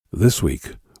This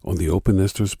week on the Open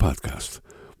Nesters podcast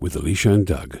with Alicia and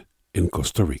Doug in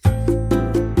Costa Rica.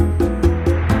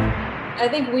 I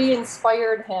think we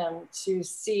inspired him to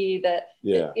see that,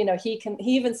 he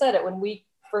even said it when we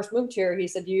first moved here. He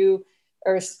said, you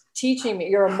are teaching me,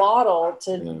 you're a model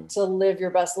to live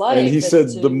your best life. And he said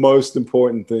the most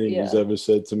important thing he's ever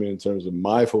said to me in terms of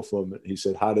my fulfillment. He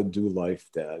said, how to do life,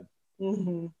 Dad.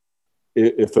 Mm-hmm.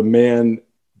 If a man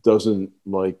doesn't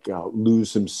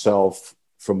lose himself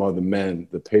from other men,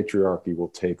 the patriarchy will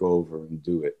take over and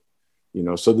do it.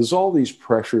 So there's all these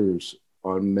pressures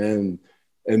on men.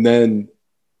 And then,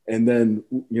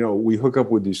 we hook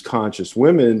up with these conscious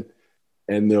women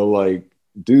and they're like,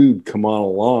 dude, come on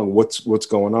along. What's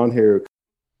going on here?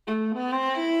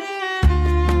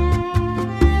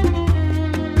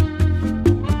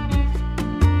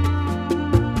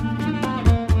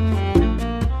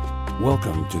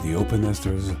 Welcome to the Open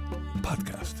Nesters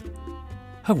podcast.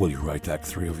 How will you write Act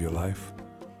 3 of your life?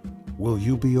 Will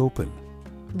you be open?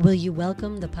 Will you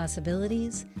welcome the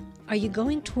possibilities? Are you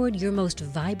going toward your most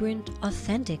vibrant,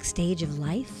 authentic stage of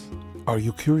life? Are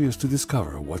you curious to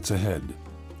discover what's ahead?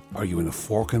 Are you in a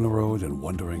fork in the road and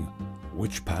wondering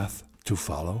which path to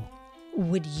follow?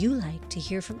 Would you like to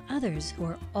hear from others who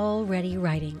are already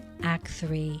writing Act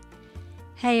 3?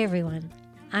 Hey everyone,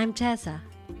 I'm Tessa.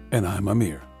 And I'm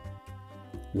Amir.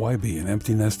 Why be an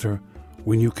empty nester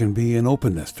when you can be an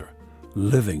open nester,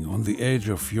 living on the edge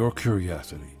of your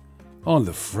curiosity, on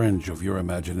the fringe of your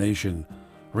imagination,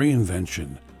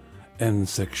 reinvention, and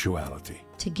sexuality?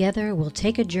 Together, we'll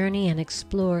take a journey and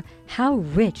explore how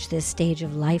rich this stage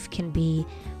of life can be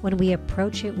when we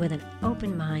approach it with an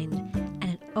open mind and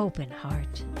an open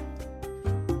heart.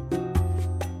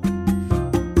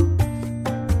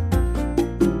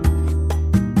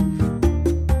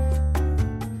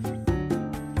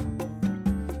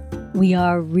 We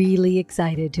are really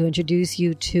excited to introduce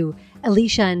you to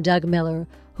Alicia and Doug Miller,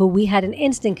 who we had an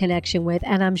instant connection with,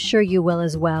 and I'm sure you will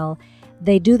as well.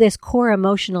 They do this core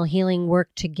emotional healing work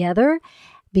together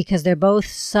because they're both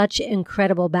such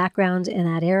incredible backgrounds in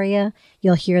that area.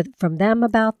 You'll hear from them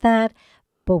about that.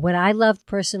 But what I love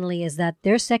personally is that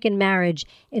their second marriage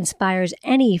inspires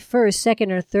any first,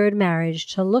 second, or third marriage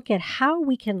to look at how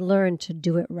we can learn to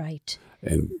do it right.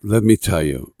 And let me tell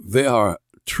you, they are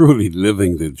truly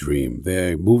living the dream.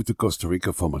 They moved to Costa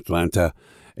Rica from Atlanta,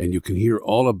 and you can hear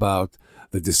all about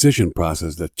the decision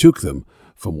process that took them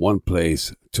from one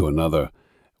place to another.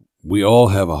 We all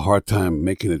have a hard time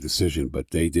making a decision, but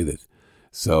they did it.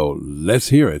 So let's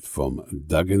hear it from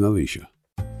Doug and Alicia.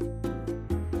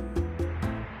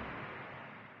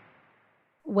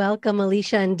 Welcome,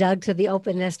 Alicia and Doug, to the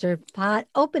Open Nesters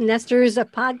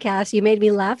podcast. You made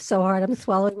me laugh so hard. I'm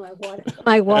swallowing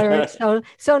my water. It's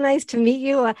so nice to meet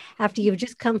you after you've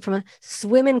just come from a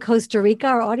swim in Costa Rica.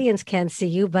 Our audience can't see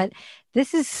you, but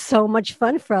this is so much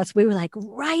fun for us. We were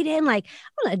right in, I'm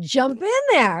going to jump in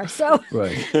there. So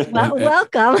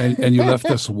welcome. And you left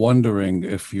us wondering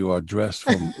if you are dressed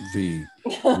from the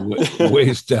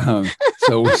waist down.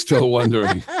 So we're still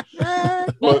wondering.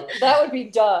 That would be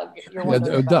Doug.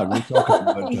 Doug, we're talking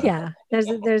about yeah,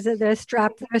 there's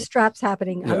straps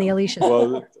happening on the Alicia.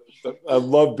 Well, I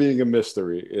love being a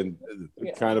mystery and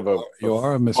kind of you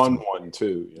are a mystery. Fun one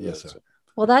too. Yes, sir.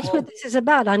 Well, that's what this is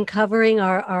about, uncovering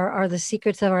the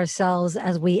secrets of ourselves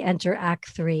as we enter Act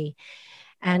 3.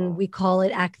 And we call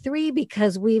it Act 3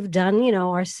 because we've done,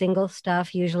 our single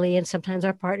stuff usually, and sometimes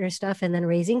our partner stuff. And then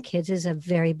raising kids is a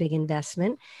very big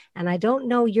investment. And I don't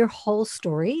know your whole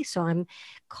story, so I'm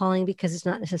calling because it's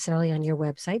not necessarily on your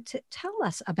website to tell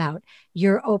us about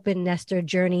your open nester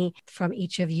journey from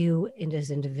each of you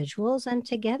as individuals and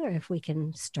together, if we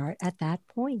can start at that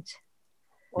point.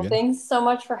 Well, thanks so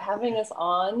much for having us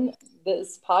on.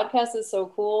 This podcast is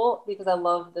so cool because I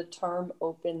love the term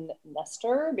open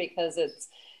nester because it's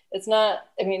not,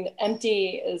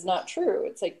 empty is not true.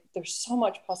 It's there's so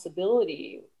much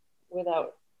possibility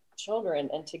without children,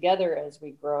 and together as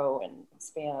we grow and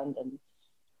expand and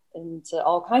into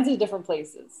all kinds of different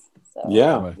places. So,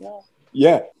 yeah.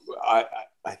 I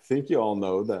think you all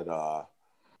know that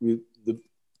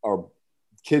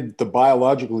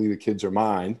biologically the kids are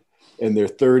mine. And they're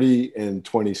 30 and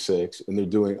 26, and they're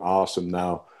doing awesome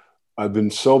now. I've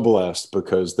been so blessed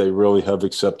because they really have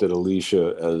accepted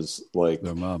Alicia as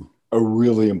their mom, a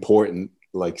really important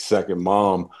second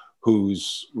mom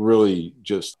who's really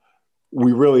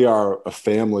we really are a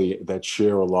family that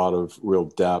share a lot of real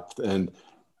depth. And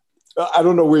I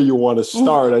don't know where you want to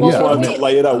start. I just want to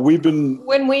lay it out.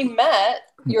 When we met,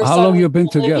 how long you been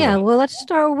together? Yeah, well, let's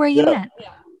start where you met.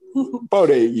 about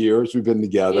 8 years we've been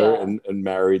together, and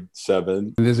married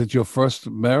 7. And is it your first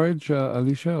marriage,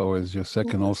 Alicia, or is your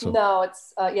second also? No,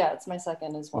 it's it's my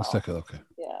second as well. Second, okay.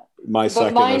 Yeah. My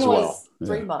second as well. Mine was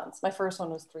 3 months. My first one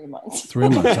was 3 months. 3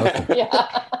 months, okay.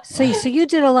 Yeah. So you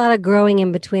did a lot of growing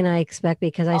in between, I expect,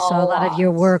 because I saw a lot of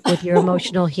your work with your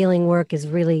emotional healing work is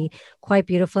really quite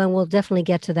beautiful, and we'll definitely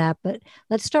get to that. But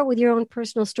let's start with your own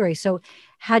personal story. So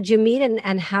how'd you meet,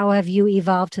 and how have you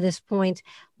evolved to this point,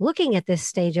 looking at this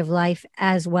stage of life,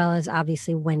 as well as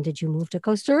obviously when did you move to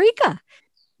Costa Rica?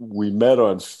 We met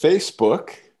on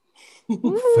Facebook.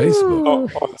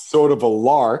 Facebook. On sort of a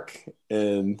lark,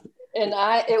 and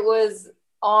it was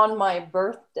on my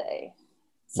birthday.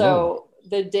 So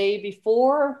the day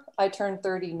before I turned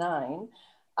 39,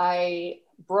 I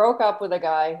broke up with a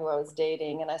guy who I was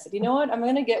dating, and I said, you know what, I'm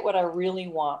going to get what I really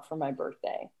want for my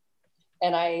birthday.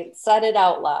 And I said it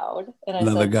out loud, and I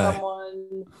said,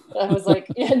 someone, I was like,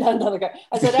 another guy.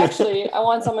 I said, actually, I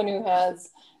want someone who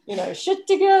has, shit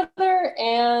together,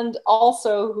 and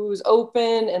also who's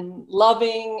open and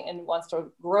loving and wants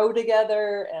to grow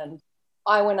together. And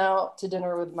I went out to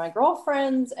dinner with my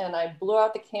girlfriends, and I blew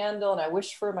out the candle, and I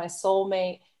wished for my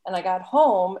soulmate. And I got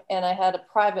home, and I had a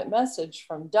private message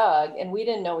from Doug, and we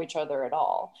didn't know each other at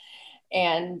all.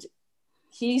 And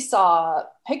he saw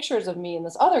pictures of me and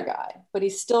this other guy, but he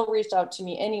still reached out to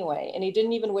me anyway. And he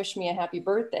didn't even wish me a happy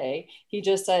birthday. He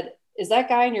just said, is that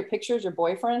guy in your pictures your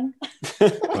boyfriend?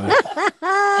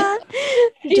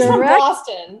 He's from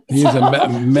Boston. He's a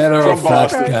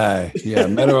matter-of-fact guy. Yeah,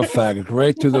 matter-of-fact,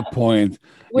 right to the point.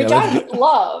 Which I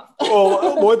love.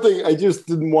 Well, one thing, I just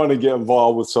didn't want to get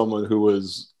involved with someone who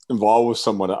was involved with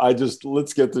someone.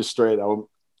 Let's get this straight. I'm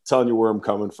telling you where I'm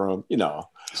coming from,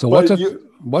 So what's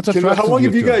attracted how long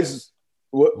have you guys...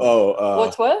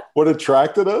 What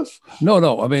attracted us?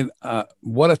 No. I mean,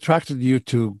 what attracted you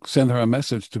to send her a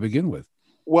message to begin with?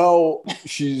 Well,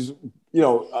 she's,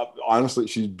 honestly,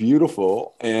 she's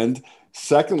beautiful. And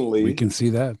secondly... We can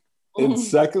see that. And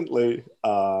secondly,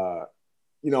 there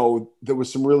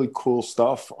was some really cool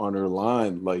stuff on her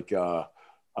line. Like,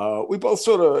 we both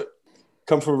sort of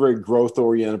come from a very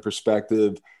growth-oriented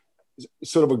perspective,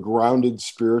 sort of a grounded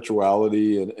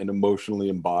spirituality and emotionally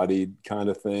embodied kind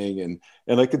of thing.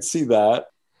 And I could see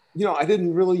that, I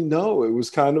didn't really know. It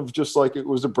was kind of just like, it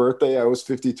was a birthday. I was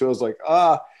 52. I was like,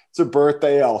 it's a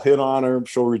birthday. I'll hit on her.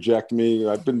 She'll reject me.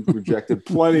 I've been rejected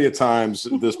plenty of times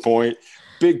at this point.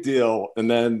 Big deal. And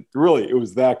then really it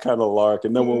was that kind of lark.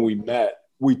 And then when we met,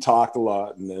 we talked a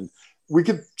lot, and then we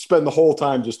could spend the whole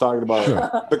time just talking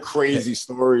about the crazy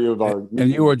story of our... And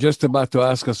you were just about to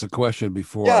ask us a question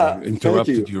before I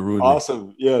interrupted you rudely.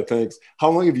 Awesome. Yeah, thanks. How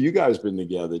long have you guys been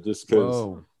together? Just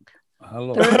because...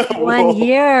 Hello. 31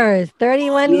 years.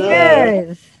 31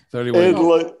 years. 31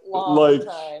 years. Long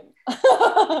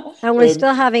time. And we're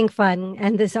still having fun.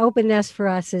 And this openness for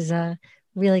us is a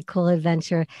really cool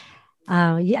adventure.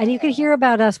 And you can hear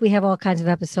about us. We have all kinds of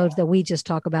episodes that we just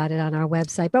talk about it on our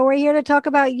website, but we're here to talk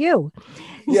about you.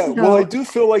 Yeah. Well, I do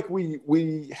feel like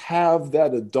we have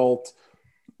that adult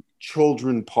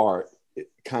children part,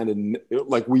 kind of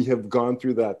like we have gone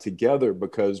through that together,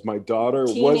 because my daughter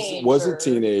was a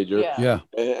teenager. Yeah.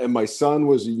 And my son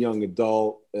was a young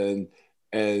adult, and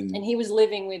he was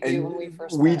living with you when we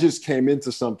first met. We just came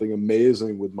into something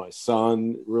amazing with my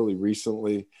son really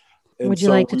recently. And would you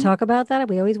like to talk about that?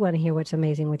 We always want to hear what's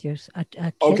amazing with your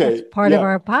kid. Okay, that's part of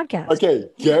our podcast. Okay,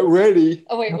 get ready.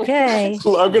 Oh, wait. Okay.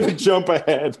 I'm going to jump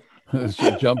ahead.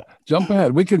 jump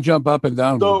ahead. We can jump up and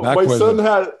down. So my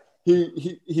son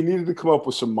he needed to come up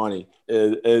with some money,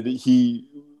 and he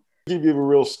gave you a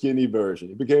real skinny version.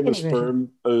 He became a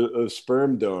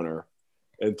sperm donor,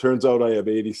 and turns out I have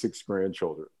 86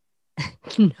 grandchildren.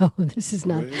 No, this is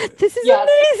not. This is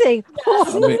amazing.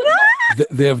 I mean,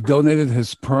 they have donated his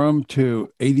sperm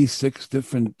to 86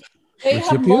 different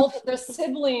recipients? Have their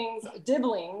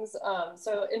dibblings.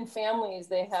 So in families,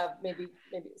 they have maybe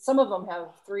some of them have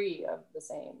 3 of the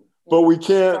same. But we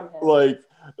can't,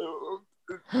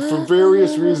 for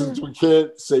various reasons, we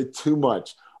can't say too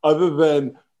much other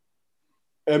than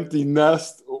empty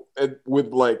nest with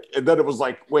and then it was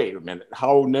like, wait a minute,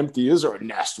 how empty is our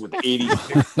nest with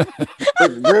 86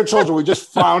 grandchildren we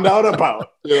just found out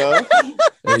about,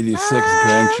 86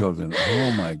 grandchildren.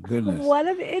 Oh my goodness. What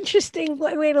an interesting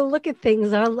way to look at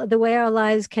things. The way our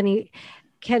lives can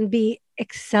be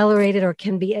accelerated or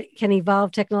can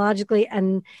evolve technologically,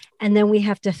 and then we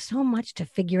have so much to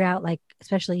figure out, like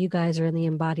especially you guys are in the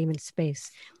embodiment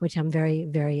space, which I'm very,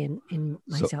 very in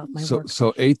myself. Work.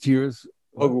 So 8 years.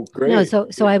 Oh, great. No,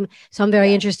 so I'm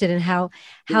very interested in how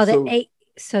the 8.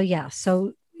 So yeah.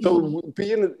 So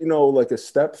being, like a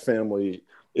step family,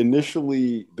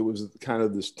 initially there was kind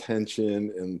of this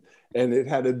tension, and it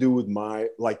had to do with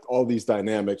all these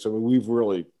dynamics. I mean, we've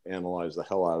really analyzed the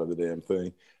hell out of the damn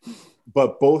thing,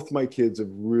 but both my kids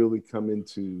have really come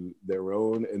into their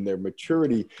own and their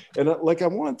maturity. And I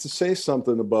wanted to say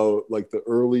something about like the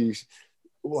early,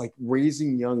 like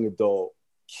raising young adult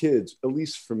kids. At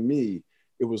least for me,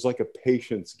 it was like a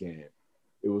patience game.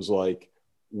 It was like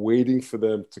waiting for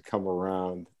them to come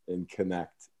around and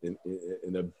connect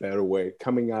in a better way,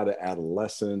 coming out of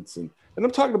adolescence. And I'm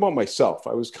talking about myself.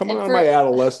 I was coming out of my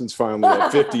adolescence finally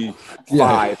at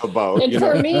 55 about. And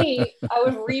for me, I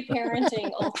was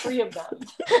reparenting all three of them.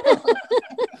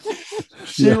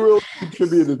 She really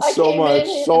contributed so much,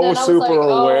 so super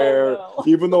aware,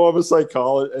 even though I'm a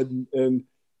psychologist, and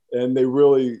they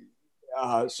really,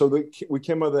 we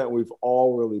came out of that and we've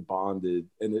all really bonded.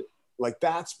 And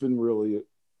that's been really,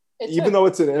 even though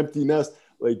it's an empty nest,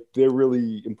 like they're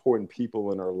really important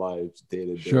people in our lives day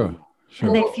to day. Sure.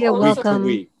 And they feel welcome.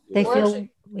 They feel,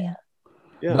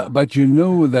 yeah. But you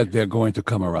know that they're going to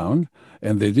come around,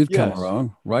 and they did come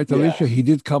around, right, Alicia? He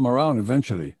did come around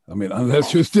eventually. I mean,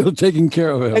 unless you're still taking care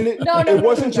of him. And it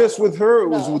wasn't just with her; it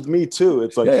was with me too.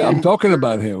 It's like, I'm talking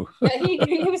about him. Yeah,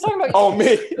 he was talking about. Oh,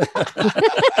 me!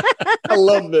 I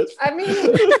love this. I mean,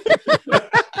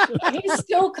 he's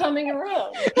still coming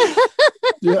around.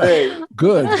 Yeah, hey.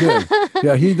 Good.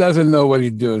 Yeah, he doesn't know what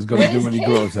he's going to do when he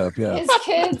grows up. Yeah, his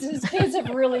kids have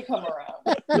really come around.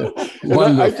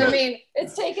 Yeah. I mean,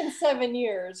 it's taken 7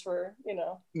 years for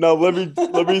Now let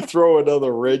me throw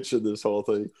another wrench in this whole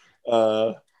thing,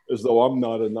 as though I'm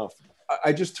not enough.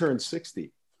 I just turned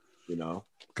 60,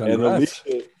 Congrats.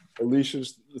 And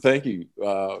Alicia's, thank you,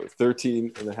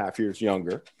 13 and a half years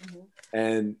younger,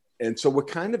 and so we're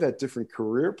kind of at different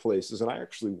career places, and I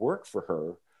actually work for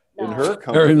her. In her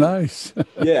company. Very nice.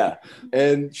 Yeah.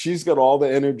 And she's got all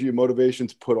the energy and motivation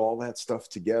to put all that stuff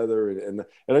together. And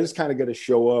I just kind of got to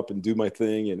show up and do my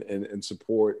thing and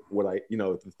support what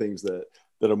the things that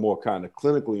are more kind of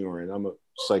clinically oriented. I'm a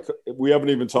we haven't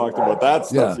even talked about that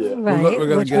stuff yet. Right. We're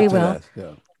going to get to that.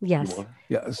 Yeah. Yes.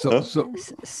 Yeah. So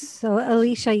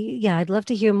Alicia, I'd love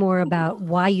to hear more about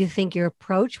why you think your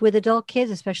approach with adult kids,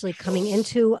 especially coming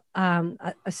into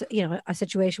a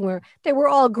situation where they were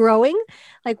all growing,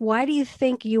 like why do you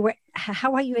think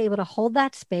how are you able to hold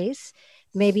that space,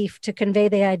 maybe to convey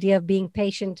the idea of being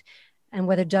patient, and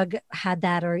whether Doug had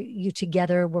that or you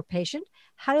together were patient?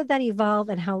 How did that evolve,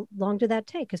 and how long did that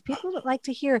take? Because people would like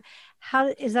to hear,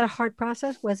 is that a hard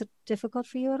process? Was it difficult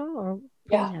for you at all? Or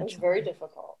yeah, it was very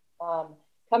difficult.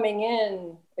 Coming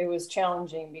in, it was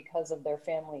challenging because of their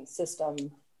family system,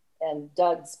 and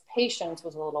Doug's patience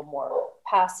was a little more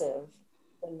passive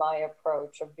than my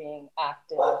approach of being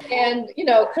active and,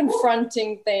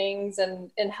 confronting things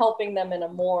and helping them in a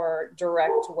more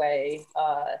direct way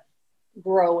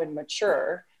grow and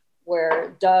mature,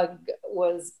 where Doug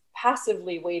was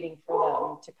passively waiting for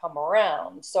them to come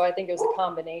around. So I think it was a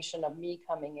combination of me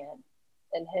coming in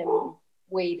and him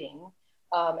waiting,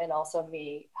 and also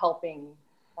me helping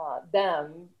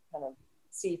them kind of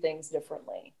see things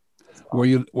differently.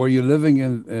 Well. Were you living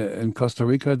in Costa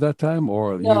Rica at that time,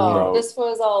 or no? This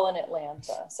was all in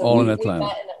Atlanta. So in Atlanta. We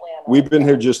met in Atlanta. We've been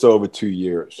here just over 2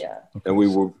 years. Yeah. Okay. And we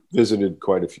were visited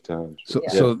quite a few times.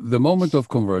 So the moment of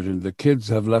conversion, the kids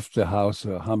have left the house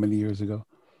how many years ago?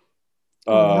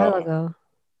 A while ago.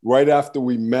 Right after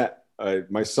we met,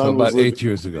 my son was about 8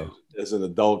 years ago as an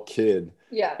adult kid.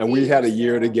 Yeah. And we had a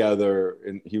year together,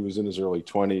 and he was in his early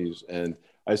 20s. And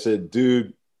I said,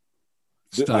 dude,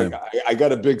 I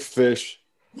got a big fish.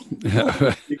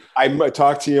 I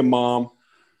talked to your mom.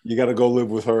 You got to go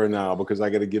live with her now because I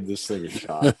got to give this thing a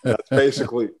shot.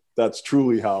 That's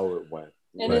truly how it went.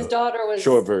 And his daughter was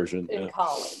short version in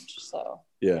college. So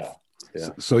yeah.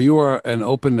 So you are an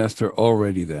open nester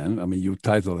already then. I mean, you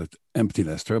title it empty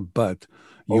nester, but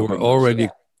you were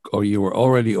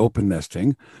already open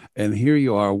nesting. And here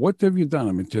you are. What have you done?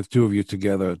 I mean, the two of you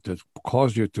together that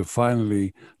caused you to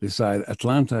finally decide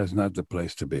Atlanta is not the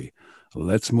place to be.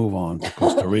 Let's move on to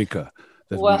Costa Rica.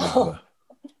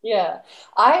 Yeah.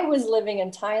 I was living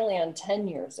in Thailand 10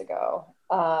 years ago.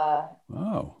 Wow.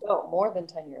 Oh, more than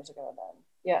 10 years ago then.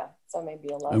 Yeah. So maybe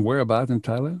 11. And where about in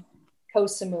Thailand? Koh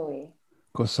Samui.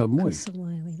 Koh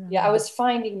Samui. Yeah, I was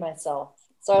finding myself.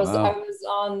 So I was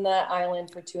on that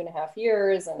island for 2.5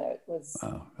 years, and it was.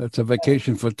 Wow, that's a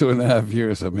vacation for 2.5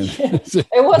 years. I mean, it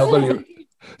wasn't.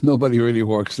 Nobody really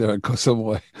works there in Koh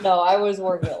Samui. No, I was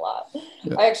working a lot.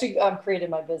 Yeah. I actually created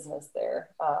my business there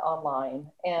online,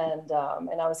 and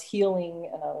I was healing,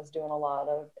 and I was doing a lot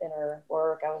of inner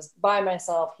work. I was by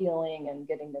myself, healing and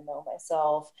getting to know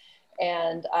myself,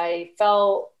 and I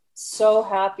felt so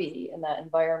happy in that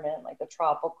environment, like the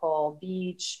tropical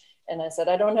beach. And I said,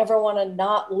 I don't ever want to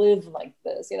not live like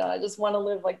this. You know, I just want to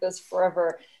live like this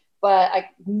forever. But I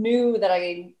knew that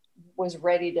I was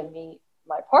ready to meet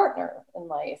my partner in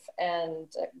life, and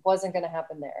it wasn't going to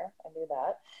happen there. I knew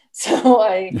that. So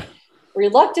I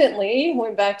reluctantly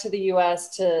went back to the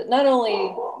US to not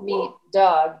only meet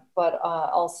Doug, but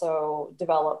also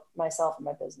develop myself and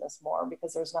my business more,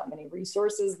 because there's not many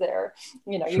resources there.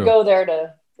 You know, you go there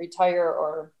to retire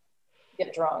or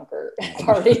get drunk or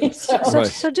party.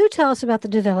 So do tell us about the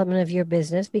development of your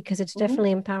business, because it's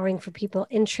definitely empowering for people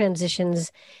in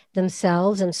transitions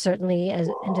themselves, and certainly as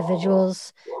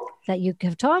individuals that you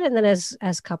have taught, and then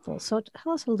as couples. So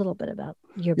tell us a little bit about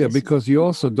your business. Yeah, because you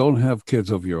also don't have kids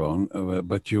of your own,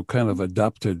 but you kind of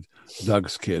adopted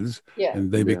Doug's kids,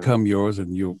 and they become yours,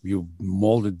 and you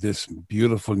molded this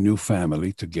beautiful new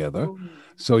family together.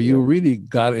 So you really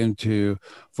got into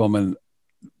from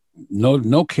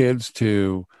no kids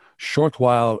to short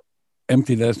while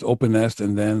empty nest, open nest,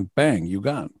 and then bang, you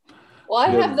gone. Well, I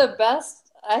have the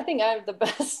best. I think I have the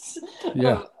best.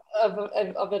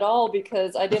 Of it all,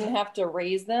 because I didn't have to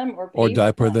raise them or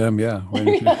diaper them,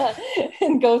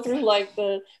 and go through like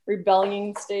the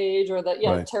rebellion stage or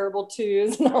the terrible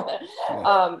twos and all that.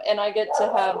 And I get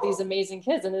to have these amazing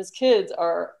kids, and his kids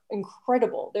are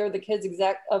incredible. They're the kids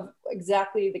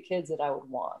exactly the kids that I would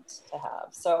want to have.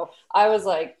 So I was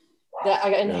like, that I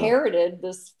inherited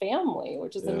this family,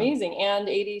 which is amazing, and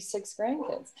 86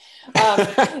 grandkids.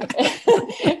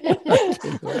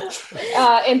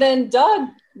 And then Doug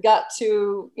got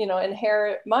to,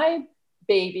 inherit my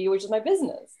baby, which is my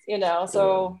business,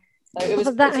 so it was.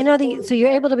 I know that. So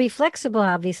you're able to be flexible.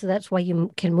 Obviously, that's why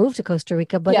you can move to Costa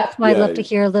Rica. But that's why I'd love to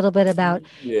hear a little bit about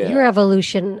your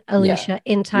evolution, Alicia,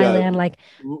 in Thailand. Like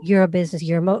you're a business.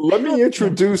 Let me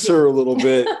introduce her a little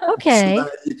bit. Okay, so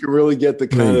that you can really get the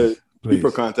kind of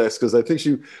deeper context, because I think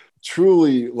she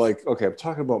truly I'm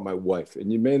talking about my wife,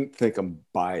 and you may think I'm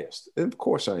biased, and of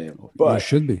course I am, but you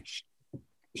should be.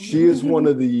 She is one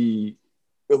of the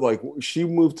she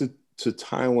moved to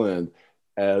Thailand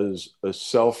as a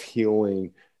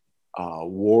self-healing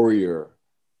warrior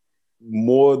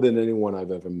more than anyone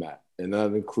I've ever met. And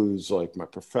that includes my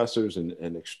professors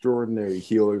and extraordinary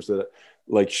healers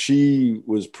that she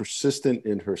was persistent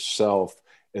in herself,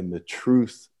 and the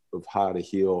truth of how to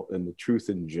heal and the truth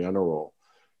in general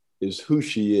is who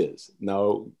she is.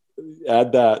 Now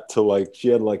add that to she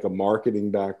had a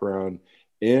marketing background,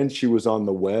 and she was on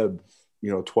the web,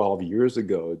 12 years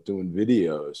ago doing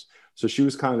videos. So she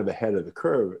was kind of ahead of the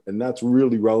curve. And that's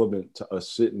really relevant to us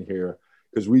sitting here,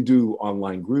 because we do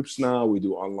online groups now. We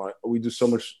do so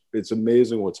much. It's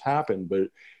amazing what's happened, but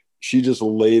she just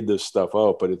laid this stuff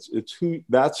out. But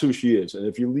that's who she is. And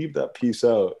if you leave that piece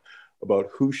out about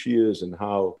who she is and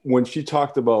how, when she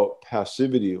talked about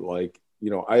passivity, I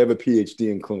have a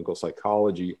PhD in clinical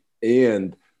psychology,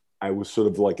 and I was sort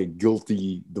of a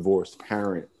guilty divorced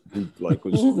parent who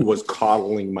was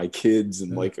coddling my kids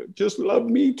and just love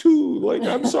me too.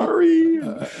 I'm sorry.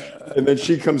 And then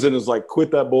she comes in and is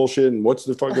quit that bullshit. And what's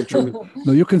the fucking truth?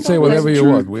 No, you can say whatever you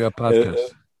want. We are podcast.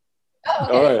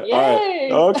 All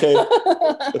right. Okay.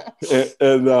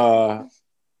 and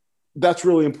that's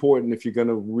really important if you're going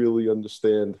to really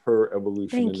understand her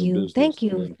evolution. Thank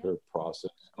you. And her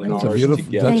process.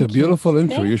 That's a beautiful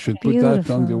intro. You should put that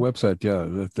on your website. Yeah,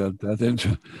 that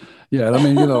intro. Yeah, I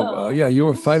mean, you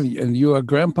were 5, and you are a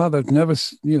grandpa that never,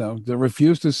 that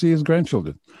refused to see his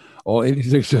grandchildren. All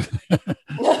 86.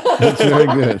 That's very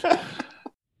good.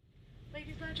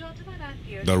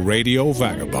 The Radio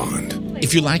Vagabond.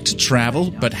 If you like to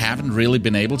travel but haven't really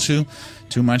been able to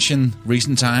too much in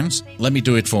recent times, let me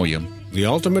do it for you. The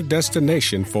ultimate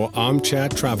destination for armchair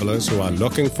travelers who are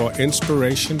looking for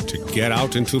inspiration to get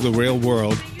out into the real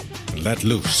world and let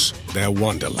loose their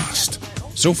wanderlust.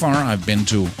 So far, I've been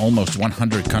to almost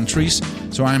 100 countries,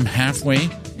 so I'm halfway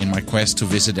in my quest to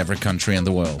visit every country in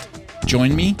the world.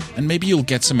 Join me, and maybe you'll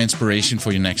get some inspiration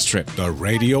for your next trip. The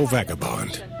Radio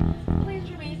Vagabond.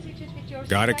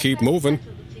 Gotta keep moving.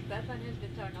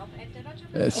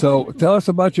 So tell us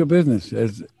about your business. So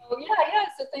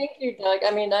thank you, Doug.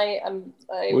 I mean,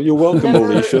 well, you're welcome,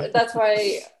 Alicia. That's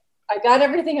why I got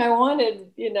everything I wanted,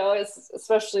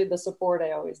 especially the support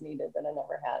I always needed that I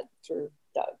never had through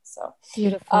Doug. So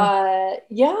beautiful.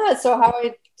 So how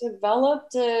I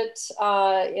developed it,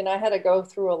 I had to go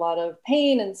through a lot of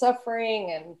pain and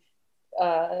suffering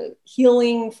and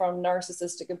healing from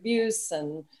narcissistic abuse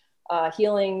and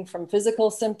healing from physical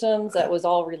symptoms that was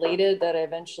all related, that I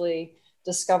eventually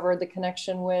discovered the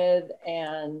connection with.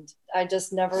 And I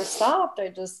just never stopped.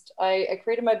 I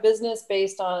created my business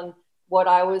based on what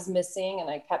I was missing, and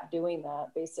I kept doing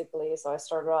that basically. So I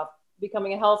started off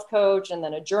becoming a health coach and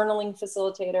then a journaling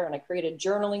facilitator, and I created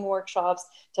journaling workshops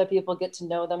to help people get to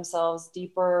know themselves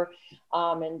deeper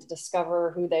and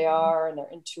discover who they are and their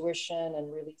intuition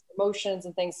and release emotions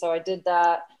and things. So I did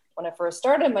that when I first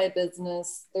started my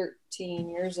business 13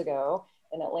 years ago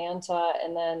in Atlanta.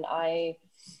 And then I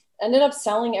ended up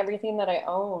selling everything that I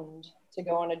owned to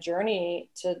go on a journey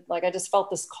to, like, I just felt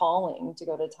this calling to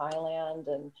go to Thailand.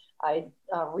 And I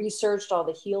researched all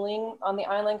the healing on the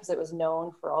island because it was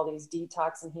known for all these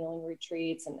detox and healing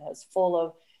retreats, and it was full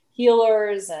of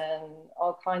healers and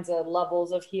all kinds of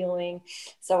levels of healing.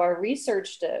 So I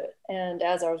researched it. And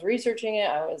as I was researching it,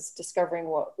 I was discovering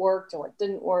what worked and what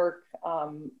didn't work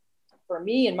for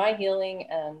me and my healing.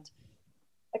 And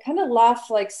I kind of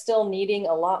left like still needing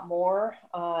a lot more.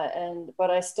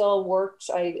 But I still worked.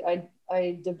 I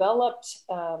developed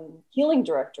healing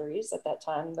directories at that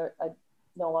time. I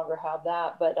no longer have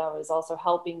that, but I was also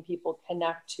helping people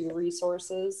connect to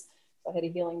resources. So I had a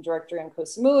healing directory on Koh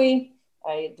Samui.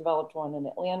 I developed one in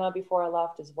Atlanta before I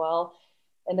left as well.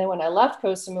 And then when I left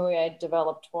Koh Samui, I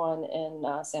developed one in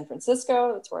San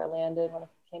Francisco. That's where I landed when I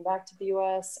came back to the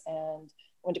US, and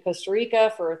went to Costa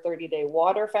Rica for a 30-day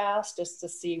water fast just to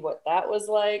see what that was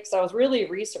like. So I was really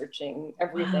researching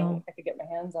everything I could get my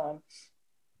hands on.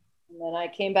 And then I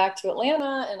came back to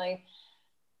Atlanta, and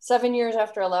 7 years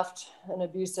after I left an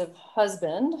abusive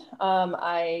husband,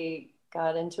 I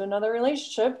got into another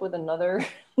relationship with another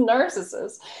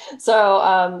narcissist. So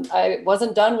I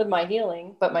wasn't done with my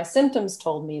healing, but my symptoms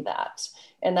told me that.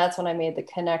 And that's when I made the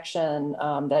connection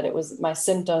that it was my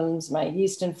symptoms, my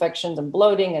yeast infections and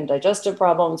bloating and digestive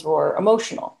problems were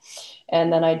emotional.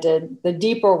 And then I did the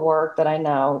deeper work that I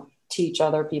now teach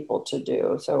other people to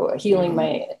do. So healing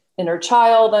my inner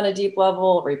child on a deep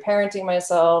level, reparenting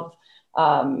myself,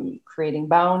 creating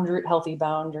healthy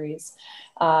boundaries.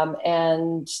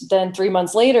 And then 3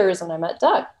 months later is when I met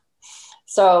Doug.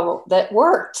 So that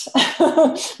worked.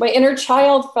 My inner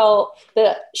child felt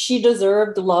that she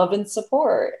deserved love and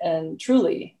support, and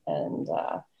truly. And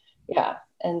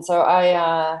And so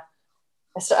I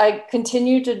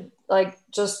continued to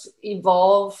just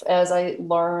evolve as I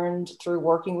learned through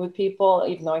working with people.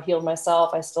 Even though I healed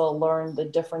myself, I still learned the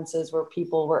differences where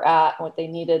people were at and what they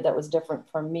needed that was different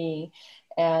from me.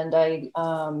 And I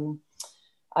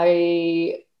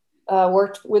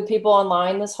worked with people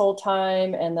online this whole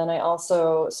time. And then I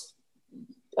also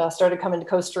started coming to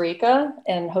Costa Rica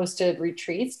and hosted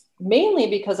retreats, mainly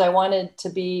because I wanted to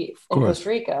be in Costa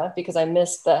Rica because I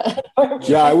missed that.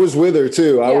 Yeah, I was with her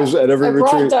too. I was at every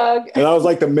retreat. Doug. And I was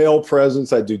like the male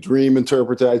presence. I do dream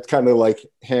interpretation. I'd kind of like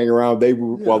hang around.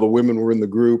 While the women were in the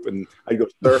group, and I'd go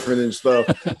surfing and stuff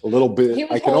a little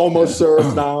bit. I can almost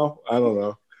surf now. I don't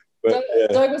know. But,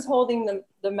 Doug was holding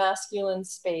the masculine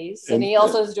space, and he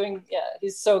also is doing,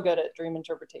 he's so good at dream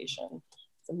interpretation.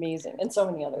 It's amazing. And so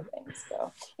many other things.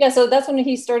 So that's when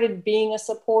he started being a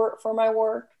support for my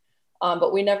work.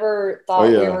 But we never thought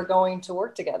we were going to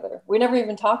work together. We never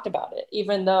even talked about it,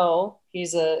 even though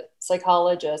he's a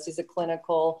psychologist, he's a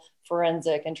clinical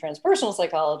forensic and transpersonal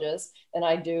psychologist, and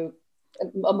I do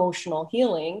emotional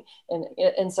healing.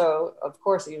 And so of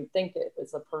course you'd think it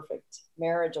was a perfect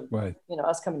marriage of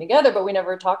us coming together, but we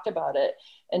never talked about it.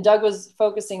 And Doug was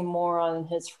focusing more on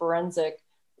his forensic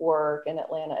work in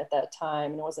Atlanta at that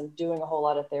time and wasn't doing a whole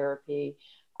lot of therapy.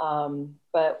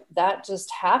 But that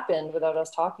just happened without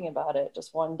us talking about it.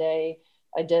 Just one day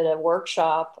I did a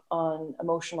workshop on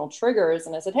emotional triggers,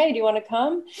 and I said, "Hey, do you want to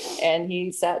come?" And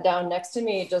he sat down next to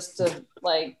me just to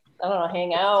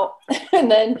hang out. And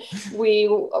then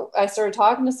I started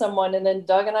talking to someone, and then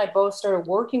Doug and I both started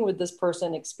working with this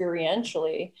person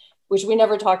experientially, which we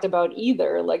never talked about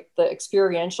either, like the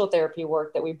experiential therapy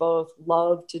work that we both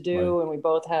love to do and we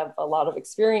both have a lot of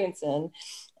experience in.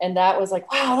 And that was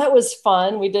like, wow, that was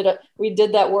fun. We did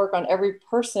that work on every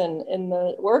person in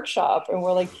the workshop, and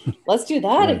we're like, let's do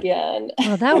that again.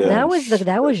 Well, that was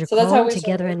your call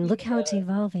together, and look how it's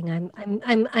evolving.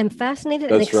 I'm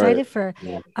fascinated and excited for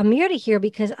Amir to hear,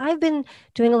 because I've been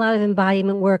doing a lot of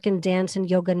embodiment work and dance and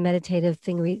yoga and meditative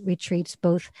retreats,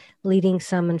 both leading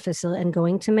some and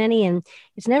going to many, and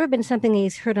it's never been something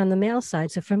he's heard on the male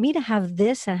side. So for me to have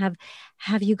this and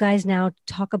have you guys now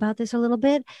talk about this a little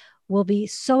bit will be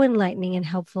so enlightening and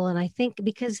helpful. And I think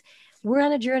because we're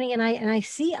on a journey, and I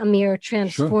see Amir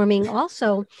transforming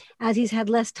also as he's had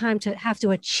less time to have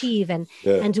to achieve and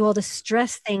do all the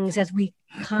stress things as we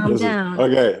calm down.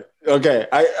 Okay.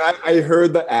 I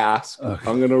heard the ask. Okay.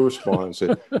 I'm going to respond.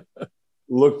 Say,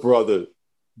 look, brother,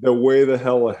 they're way the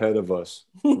hell ahead of us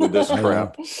with this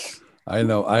crap. I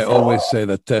know. I always say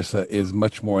that Tessa is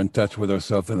much more in touch with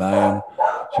herself than I am.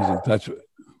 she's in touch with.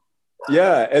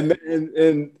 Yeah,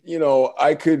 and you know,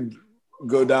 I could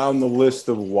go down the list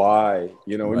of why,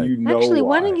 you know, and you know, actually,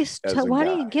 why don't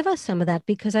you give us some of that,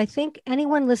 because I think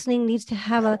anyone listening needs to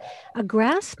have a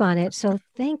grasp on it. So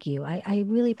thank you. I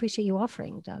really appreciate you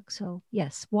offering, Doug. So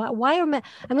yes, why are men?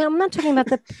 I mean, I'm not talking about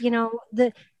the, you know,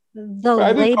 the I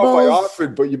didn't labels. know if I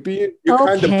offered, but you're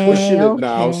kind of pushing it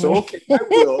now. So okay, I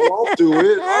will. I'll do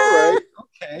it. All right.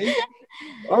 Okay.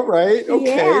 All right.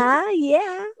 Okay.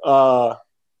 Yeah.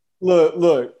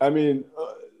 Look. I mean,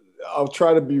 I'll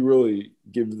try to be really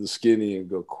give the skinny and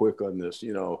go quick on this.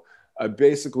 You know,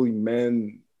 basically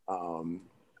men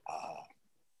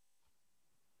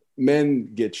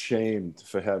get shamed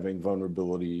for having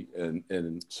vulnerability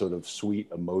and sort of sweet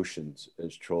emotions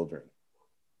as children,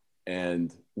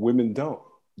 and women don't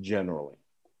generally.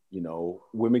 You know,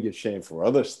 women get shamed for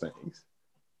other things,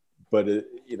 but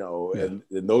you know, and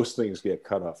those things get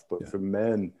cut off. But for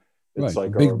men, it's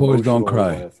like big boys don't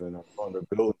cry and our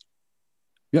vulnerability.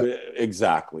 Yeah,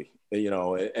 exactly. You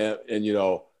know, and you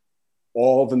know,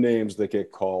 all the names that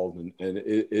get called,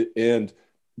 and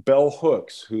Bell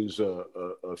Hooks, who's a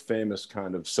famous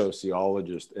kind of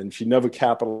sociologist, and she never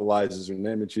capitalizes her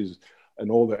name, and she's an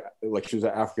older, like she was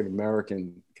an African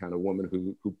American kind of woman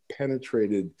who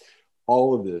penetrated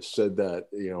all of this. Said that,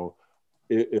 you know,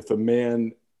 if a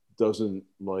man doesn't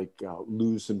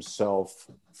lose himself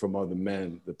from other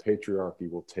men, the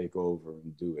patriarchy will take over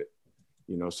and do it.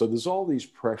 You know, so there's all these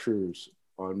pressures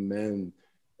on men,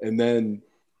 and then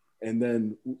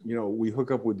you know, we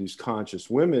hook up with these conscious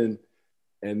women,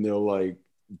 and they're like,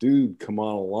 dude, come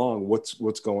on along,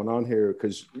 what's going on here?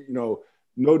 Because, you know,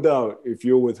 no doubt if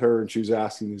you're with her and she's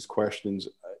asking these questions,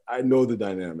 I know the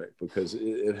dynamic, because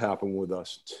it happened with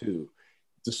us too,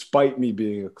 despite me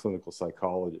being a clinical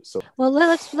psychologist. So well,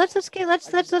 let's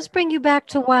bring you back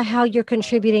to how you're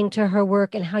contributing to her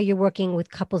work and how you're working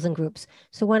with couples and groups.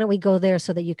 So why don't we go there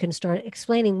so that you can start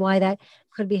explaining why that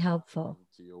could be helpful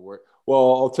to your work.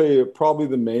 Well, I'll tell you, probably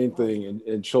the main thing,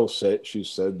 and she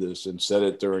said this and said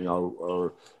it during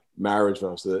our marriage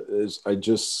vows, is I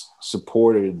just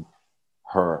supported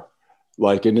her.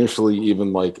 Like initially,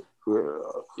 even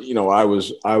you know, I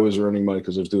was earning money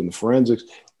because I was doing the forensics,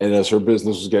 and as her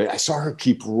business was getting, I saw her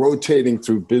keep rotating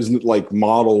through business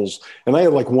models, and I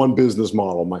had one business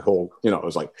model my whole, you know, it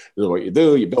was like, this is what you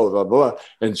do, you build, blah, blah, blah.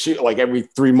 And she, every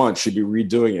 3 months she'd be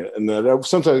redoing it, and then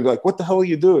sometimes I'd be like, what the hell are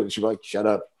you doing? And she'd be like, shut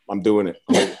up, I'm doing it.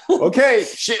 I'm like, okay,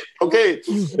 shit, okay.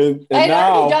 And I had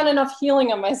already done enough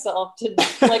healing on myself to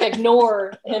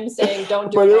ignore him saying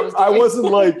don't do it. I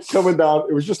wasn't coming down.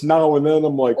 It was just now and then.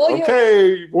 I'm like, well,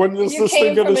 okay, when is this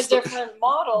thing going to start? You came from a different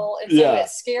model, and so it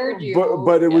scared you.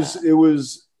 But it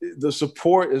was the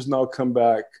support has now come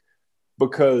back,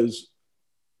 because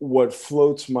what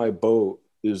floats my boat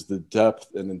is the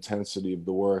depth and intensity of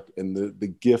the work and the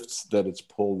gifts that it's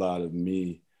pulled out of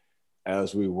me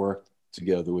as we work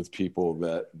together with people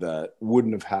that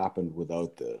wouldn't have happened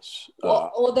without this.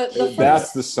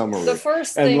 That's the summary. The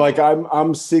first thing, and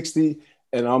I'm 60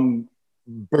 and I'm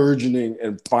burgeoning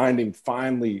and finding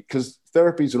finally, because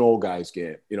therapy is an old guy's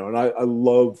game, you know, and I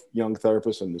love young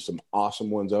therapists, and there's some awesome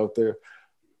ones out there.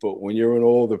 But when you're an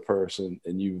older person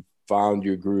and you've found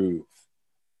your groove,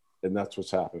 and that's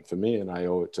what's happened for me, and I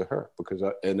owe it to her, because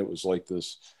it was like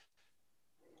this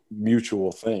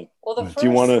mutual thing. Well, the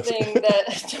first thing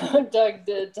that Doug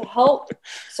did to help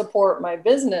support my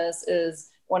business is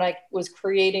when I was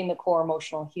creating the core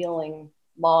emotional healing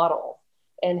model.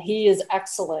 And he is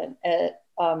excellent at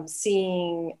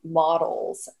seeing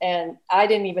models. And I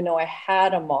didn't even know I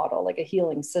had a model, like a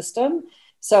healing system.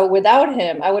 So without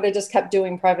him, I would have just kept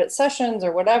doing private sessions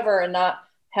or whatever and not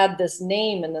had this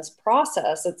name and this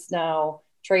process. It's now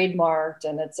trademarked,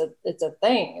 and it's a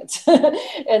thing.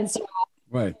 And so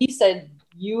right. He said,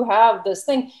 you have this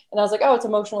thing. And I was like, oh, it's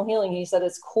emotional healing. He said,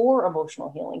 it's core emotional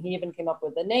healing. He even came up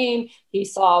with the name. He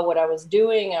saw what I was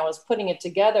doing. I was putting it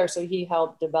together. So he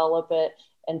helped develop it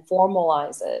and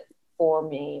formalize it for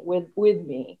me, with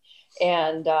me.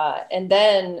 And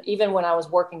then even when I was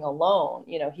working alone,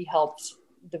 you know, he helped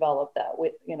develop that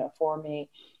for me.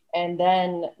 And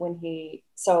then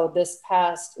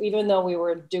even though we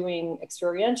were doing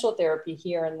experiential therapy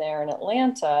here and there in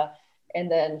Atlanta, and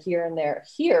then here and there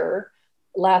here,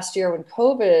 last year when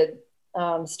COVID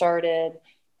started,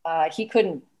 he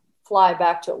couldn't fly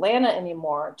back to Atlanta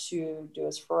anymore to do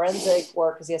his forensic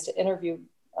work, because he has to interview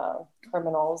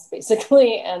criminals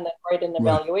basically, and then write an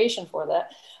evaluation for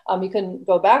that. He couldn't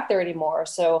go back there anymore.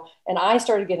 So, and I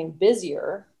started getting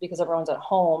busier because everyone's at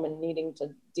home and needing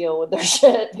to deal with their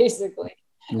shit basically.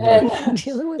 And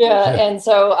and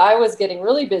so I was getting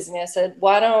really busy. And I said,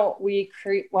 why don't we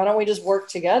just work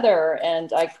together?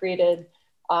 And I created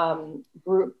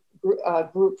group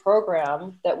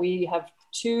program that we have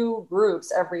two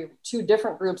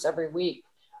different groups every week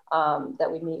that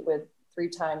we meet with 3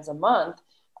 times a month.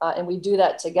 And we do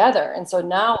that together. And so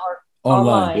now our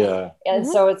online. Yeah. And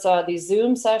so it's these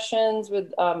Zoom sessions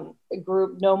with a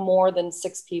group no more than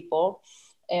 6 people.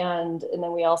 And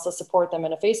then we also support them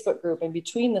in a Facebook group in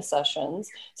between the sessions.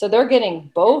 So they're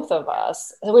getting both of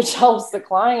us, which helps the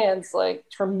clients like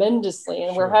tremendously.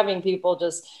 And we're having people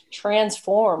just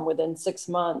transform within 6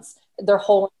 months, their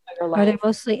whole entire life. Are they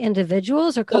mostly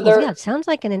individuals or couples? It sounds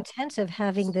like an intensive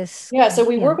having this. Yeah. So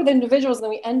we work with individuals and then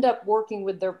we end up working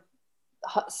with their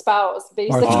spouse,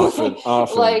 basically.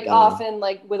 Often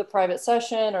like with a private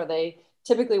session, or they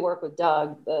typically work with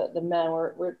Doug. The men,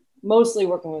 we're mostly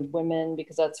working with women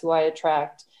because that's who I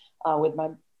attract with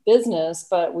my business.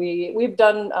 But we've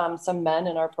done some men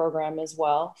in our program as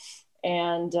well,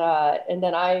 and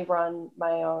then I run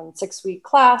my own 6-week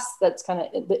class that's kind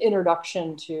of the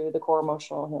introduction to the core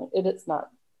emotional healing. It's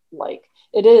not like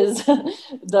it is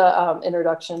the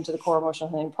introduction to the core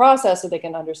emotional healing process, so they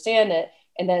can understand it.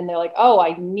 And then they're like, oh,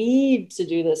 I need to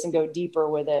do this and go deeper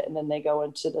with it. And then they go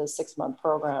into the 6-month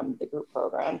program, the group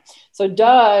program. So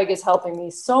Doug is helping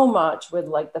me so much with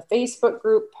like the Facebook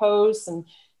group posts, and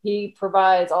he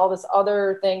provides all this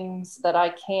other things that I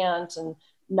can't, and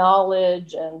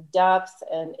knowledge and depth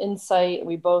and insight. And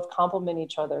we both complement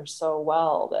each other so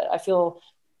well that I feel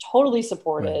totally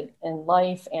supported in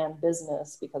life and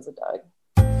business because of Doug.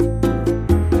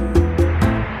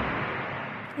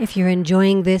 If you're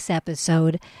enjoying this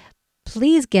episode,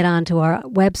 please get onto our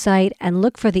website and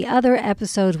look for the other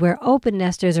episodes where open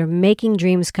nesters are making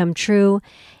dreams come true.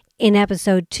 In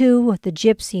episode 2, the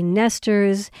Gypsy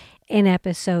Nesters. In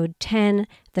episode 10,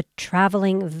 the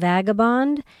Traveling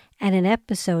Vagabond. And in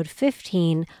episode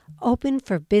 15, Open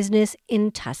for Business in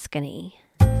Tuscany.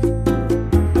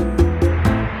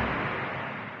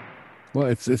 Well,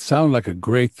 it sounds like a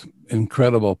great,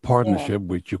 incredible partnership,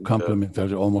 which you complement,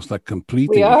 almost like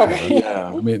completing each other.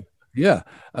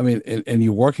 And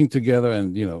you're working together,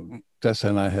 and, you know, Tessa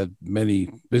and I had many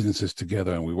businesses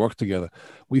together, and we worked together.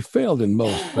 We failed in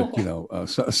most, but, you know,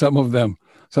 some of them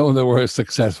were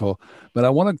successful. But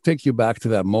I want to take you back to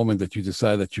that moment that you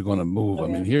decided that you're going to move.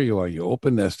 Okay. I mean, here you are, you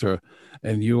open nester,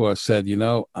 and you said, you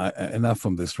know, enough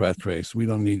from this rat race. We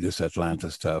don't need this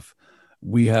Atlanta stuff.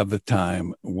 We have the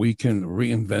time. We can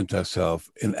reinvent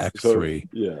ourselves in Act 3.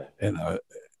 Yeah. And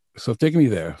so take me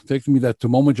there. Take me that to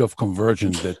moment of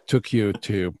convergence that took you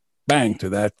to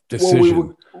that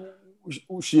decision.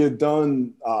 Well, she had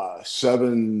done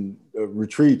 7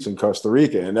 retreats in Costa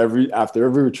Rica, and after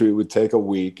every retreat, we'd take a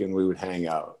week and we would hang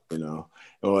out, you know.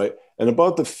 And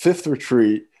about the 5th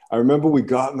retreat, I remember we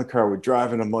got in the car, we're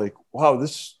driving. I'm like, wow,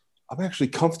 I'm actually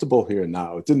comfortable here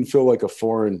now. It didn't feel like a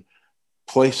foreign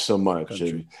place so much.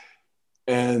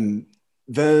 And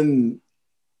then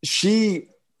she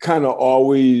kind of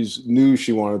always knew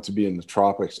she wanted to be in the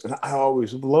tropics, and I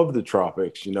always loved the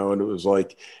tropics, you know. And it was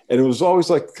always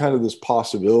like kind of this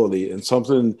possibility, and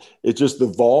something, it just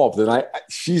evolved. And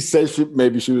she said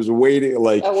maybe she was waiting,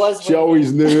 like she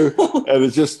always knew, and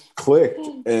it just clicked.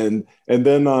 And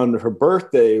then on her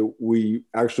birthday, we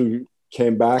actually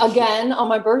came back again on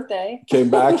my birthday. Came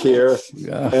back here,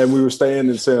 and we were staying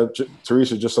in Santa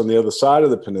Teresa, just on the other side of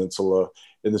the peninsula,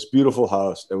 in this beautiful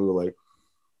house. And we were like,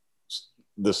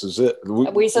 "This is it."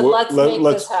 We said, "Let's make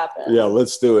this happen." Yeah,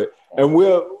 let's do it. Yeah. And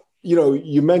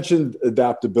you mentioned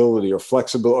adaptability or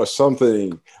flexibility or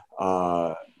something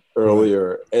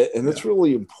earlier, and it's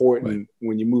really important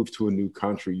when you move to a new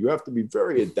country. You have to be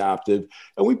very adaptive,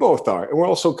 and we both are, and we're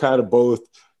also kind of both,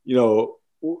 you know,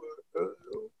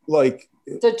 like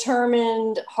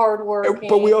determined, hardworking,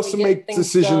 but we also make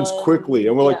decisions quickly,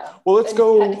 and we're like, well, let's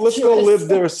go live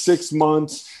there 6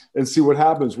 months and see what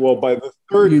happens. Well, by the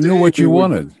 3rd you knew what you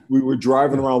wanted. We were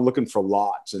driving around looking for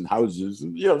lots and houses,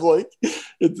 and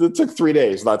it took 3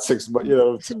 days, not 6, but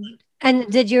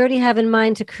And did you already have in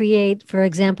mind to create, for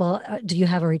example, do you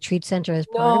have a retreat center as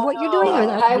part of what you're doing?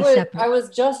 Or I was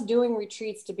just doing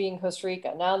retreats to be in Costa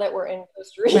Rica. Now that we're in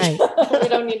Costa Rica, we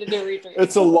don't need to do retreats.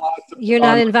 It's a lot. You're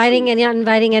not inviting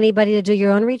anybody to do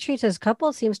your own retreats as a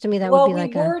couple? Seems to me that would be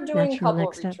like a natural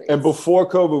next step. And before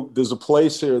COVID, there's a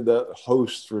place here that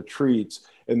hosts retreats,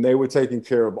 and they were taking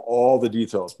care of all the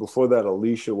details. Before that,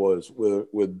 Alicia was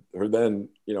with her then,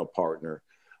 partner.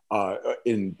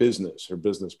 In business, her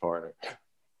business partner.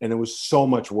 And it was so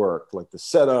much work, like the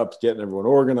setups, getting everyone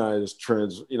organized,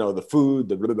 the food,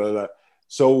 the blah, blah, blah.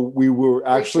 So we were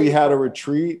actually had a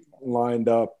retreat lined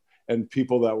up, and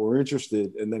people that were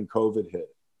interested, and then COVID hit.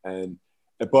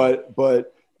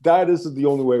 But that isn't the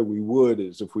only way we would,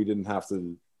 is if we didn't have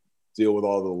to deal with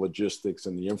all the logistics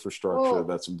and the infrastructure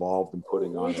that's involved in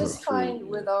putting on. We just find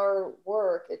with our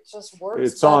work, it just works.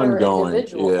 It's ongoing.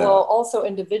 Yeah. Well, also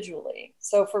individually.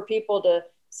 So for people to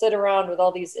sit around with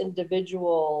all these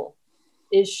individual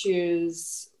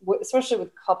issues, especially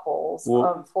with couples,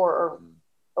 for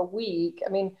a week. I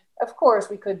mean, of course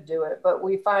we could do it, but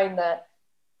we find that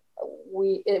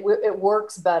it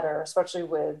works better, especially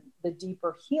with the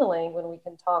deeper healing, when we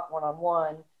can talk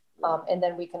one-on-one, and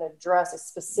then we can address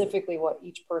specifically what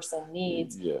each person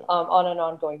needs on an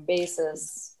ongoing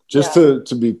basis. Just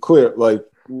to be clear, like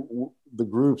the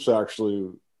groups actually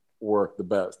work the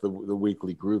best, the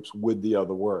weekly groups with the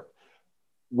other work.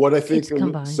 What I think,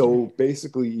 so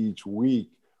basically each week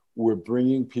we're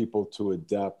bringing people to a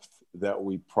depth that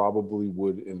we probably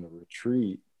would in the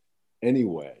retreat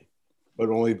anyway, but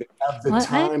only they have the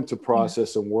time to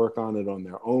process and work on it on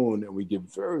their own. And we give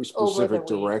very specific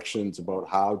directions about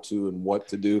how to and what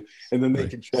to do. And then they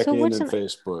can check in on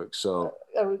Facebook. So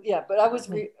but I was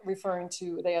referring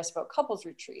to, they asked about couples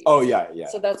retreats. Oh yeah.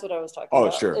 So that's what I was talking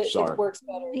about. Oh, sure. Sorry. It works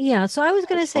better. Yeah. So I was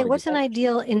going to say, what's an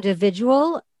ideal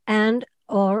individual and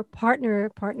or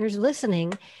partners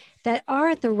listening that are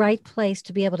at the right place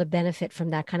to be able to benefit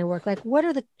from that kind of work? Like, what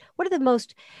are the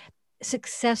most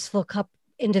successful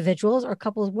individuals or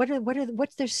couples?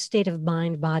 What's their state of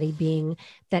mind, body, being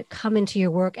that come into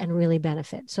your work and really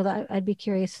benefit? So that I'd be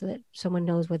curious so that someone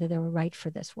knows whether they were right for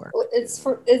this work.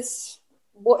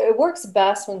 It works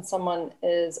best when someone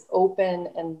is open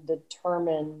and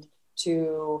determined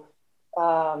to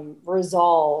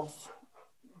resolve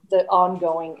the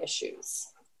ongoing issues,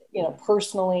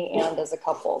 personally and as a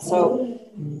couple. So,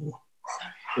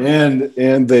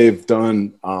 and they've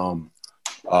done,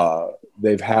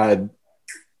 they've had,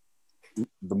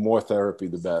 the more therapy,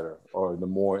 the better, or the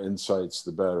more insights,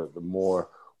 the better, the more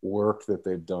work that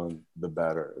they've done, the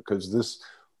better. Because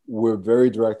we're very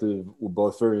directive, we're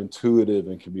both very intuitive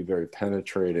and can be very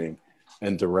penetrating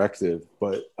and directive.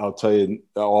 But I'll tell you,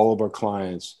 all of our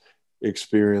clients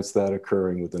experience that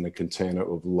occurring within a container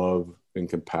of love and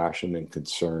compassion and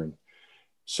concern.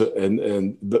 So,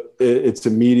 it's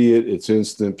immediate, it's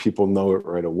instant, people know it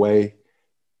right away,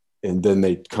 and then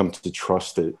they come to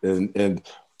trust it. And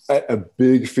a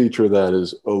big feature of that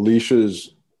is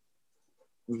Alicia's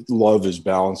love is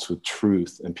balanced with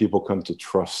truth, and people come to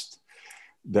trust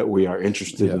that we are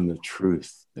interested in the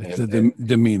truth. It's the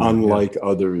demeanor. Unlike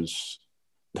others,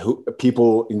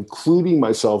 people, including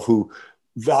myself, who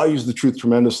values the truth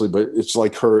tremendously, but it's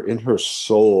like in her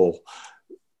soul,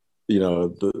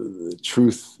 the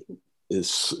truth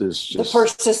is just the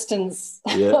persistence.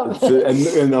 Yeah,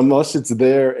 and unless it's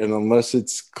there and unless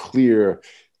it's clear,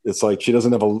 it's like she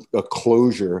doesn't have a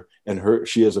closure, and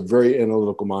she has a very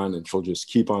analytical mind, and she'll just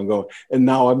keep on going. And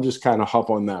now I'm just kind of hop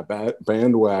on that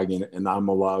bandwagon, and I'm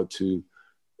allowed to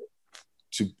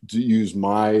use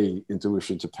my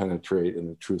intuition to penetrate in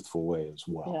a truthful way as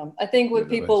well. Yeah, I think with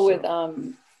people with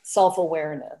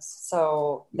self-awareness,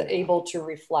 so they're able to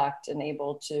reflect and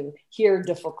able to hear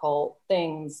difficult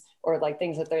things, or like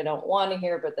things that they don't want to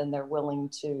hear, but then they're willing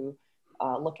to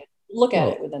look at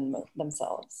it within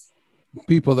themselves.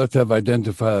 People that have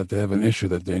identified that they have an issue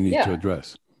that they need to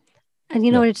address. And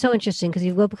it's so interesting because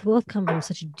you both come from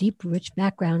such deep, rich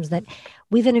backgrounds that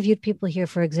we've interviewed people here,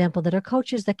 for example, that are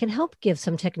coaches that can help give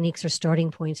some techniques or starting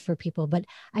points for people. But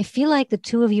I feel like the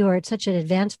two of you are at such an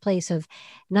advanced place of,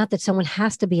 not that someone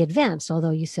has to be advanced,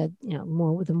 although you said, the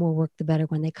more work, the better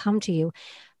when they come to you.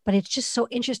 But it's just so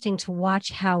interesting to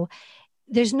watch how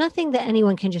there's nothing that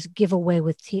anyone can just give away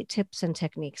with tips and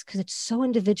techniques, because it's so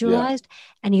individualized,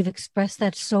 and you've expressed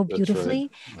that so beautifully.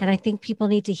 Right. And I think people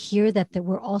need to hear that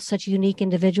we're all such unique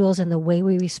individuals, and the way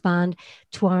we respond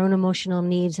to our own emotional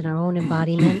needs and our own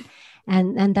embodiment.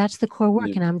 And that's the core work.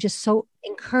 And I'm just so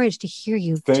encouraged to hear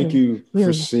you. Thank you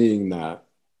for seeing that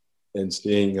and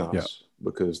seeing us,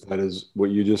 because that is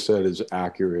what you just said is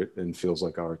accurate and feels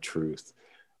like our truth.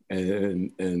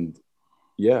 And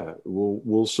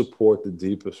we'll support the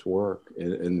deepest work,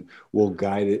 and we'll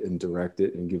guide it and direct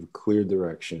it and give clear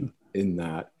direction in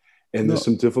that. And there's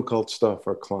some difficult stuff.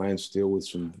 Our clients deal with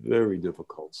some very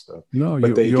difficult stuff.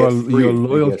 But they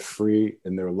get free,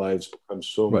 and their lives become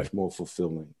so much more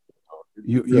fulfilling.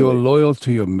 You're loyal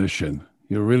to your mission.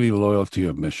 You're really loyal to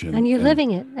your mission, and you're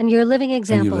living it, and you're a living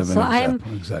example. So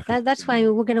that's why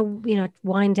we're going to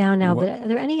wind down now. But are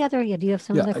there any other? Do you have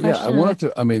some other questions? I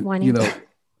wanted to.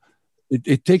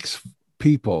 It takes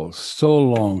people so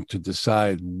long to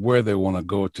decide where they want to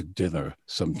go to dinner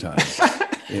sometimes.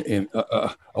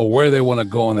 or where they want to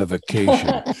go on a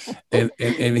vacation.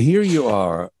 and here you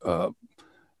are,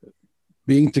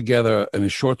 being together in a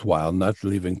short while, not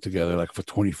living together like for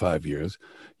 25 years.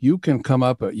 You can come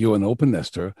up, you're an open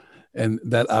nester, and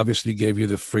that obviously gave you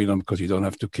the freedom because you don't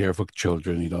have to care for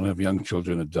children. You don't have young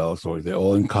children, adults, or they're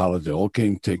all in college. They all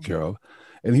can take care of.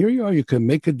 And here you are, you can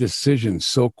make a decision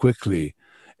so quickly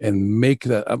and make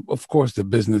that, of course, the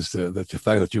business, the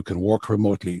fact that you can work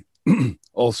remotely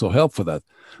also help for that.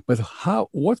 But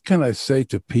what can I say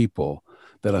to people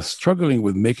that are struggling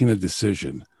with making a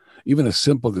decision, even a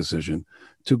simple decision,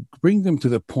 to bring them to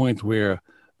the point where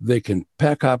they can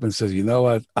pack up and say, you know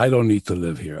what, I don't need to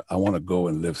live here. I want to go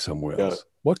and live somewhere else.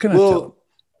 What can I tell them?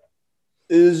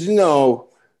 Is,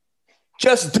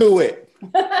 just do it.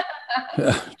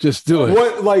 Just do it.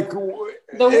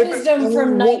 The wisdom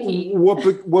from Nike. What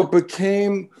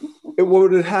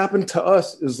had happened to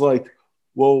us is like,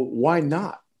 well, why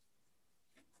not?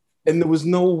 And there was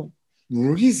no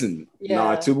reason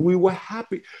not to. We were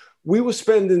happy. We were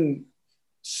spending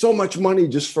so much money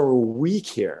just for a week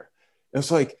here. It's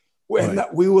like,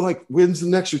 we were like, when's the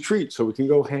next retreat so we can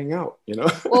go hang out,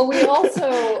 Well, we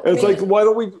also... it's like, why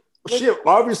don't we...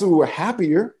 obviously we were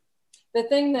happier. The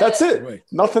thing that's it. Right.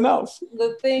 Nothing else.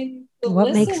 The thing to what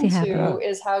listen makes you happy? To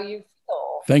is how you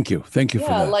feel. Thank you for that.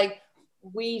 Yeah, like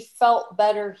we felt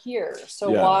better here, so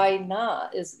why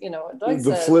not? Is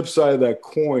the flip side of that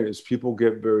coin is people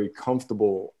get very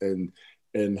comfortable and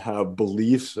have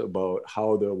beliefs about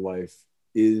how their life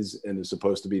is and is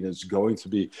supposed to be and is going to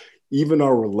be. Even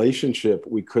our relationship,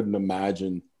 we couldn't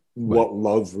imagine what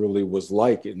love really was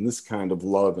like in this kind of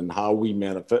love and how we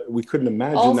manifest. We couldn't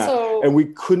imagine that. And we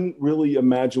couldn't really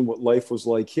imagine what life was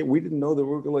like here. We didn't know there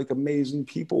were like amazing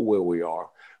people where we are.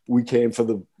 We came for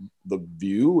the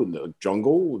view and the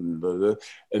jungle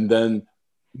and then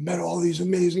met all these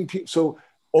amazing people. So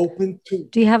open to.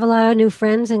 Do you have a lot of new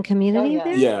friends and community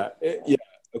there? Yeah.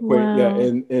 Wow. Yeah.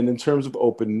 And in terms of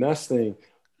open nesting,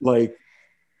 like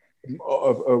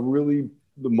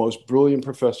the most brilliant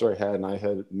professor I had, and I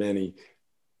had many,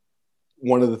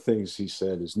 one of the things he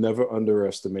said is never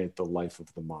underestimate the life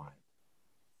of the mind.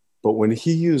 But when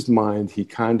he used mind, he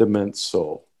kind of meant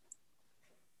soul.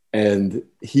 And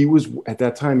at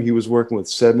that time, he was working with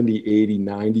 70, 80,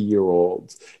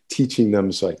 90-year-olds, teaching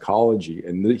them psychology.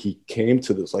 And he came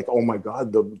to this like, oh my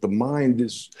God, the mind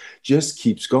just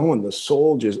keeps going. The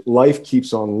soul life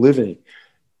keeps on living.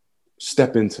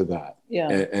 Step into that. Yeah.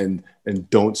 And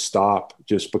don't stop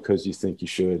just because you think you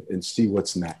should, and see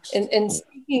what's next. And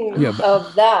speaking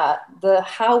of that,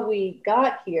 how we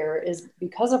got here is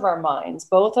because of our minds.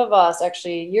 Both of us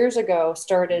actually years ago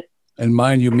started. And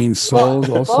mind, you mean soul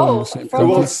also?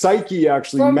 Well, psyche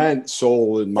actually meant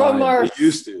soul and mind. It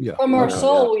used to. Yeah. From our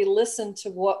soul, we listened to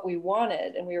what we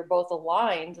wanted, and we were both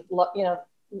aligned.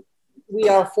 We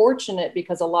are fortunate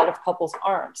because a lot of couples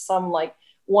aren't. Some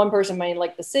one person may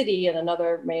like the city and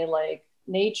another may like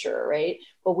nature, right?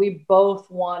 But we both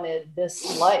wanted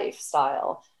this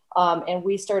lifestyle, and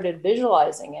we started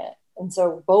visualizing it. And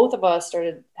so both of us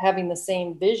started having the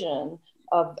same vision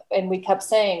and we kept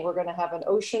saying, we're going to have an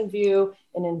ocean view,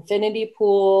 an infinity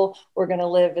pool. We're going to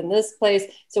live in this place.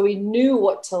 So we knew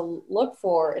what to look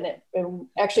for. And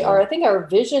actually I think our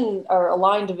vision, our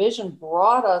aligned vision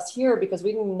brought us here because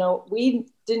we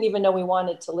didn't even know we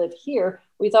wanted to live here.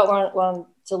 We thought we wanted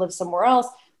to live somewhere else,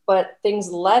 but things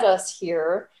led us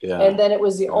here. Yeah. And then it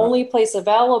was the only place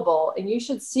available. And you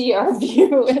should see our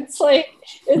view. It's like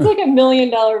 $1 million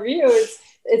view.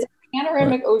 It's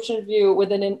panoramic ocean view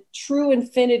with a true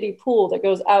infinity pool that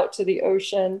goes out to the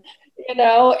ocean, and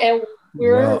it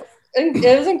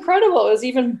was incredible. It was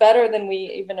even better than we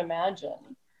even imagined.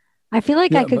 I feel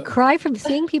like I could cry from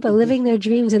seeing people living their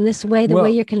dreams in this way, the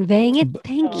way you're conveying it.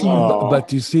 Thank you.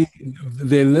 But you see,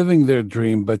 they're living their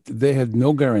dream, but they had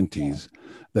no guarantees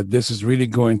that this is really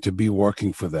going to be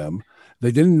working for them.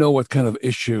 They didn't know what kind of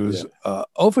issues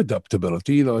of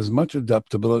adaptability, as much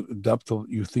adaptable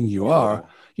you think you are,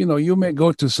 you may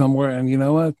go to somewhere and you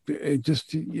know what, it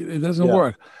doesn't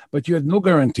work. But you had no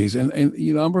guarantees. And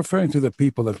I'm referring to the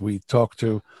people that we talk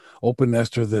to, open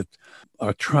nester, that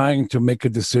are trying to make a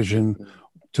decision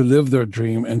to live their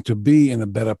dream and to be in a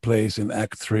better place in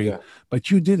Act 3. Yeah. But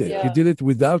you did it. Yeah. You did it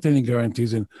without any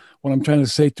guarantees. And what I'm trying to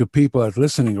say to people that are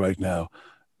listening right now,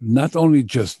 not only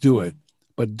just do it,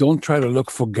 but don't try to look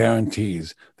for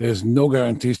guarantees. There's no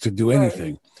guarantees to do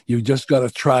anything. Right. You just got to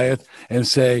try it and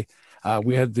say,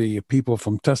 we had the people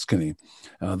from Tuscany.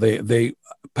 They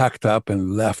packed up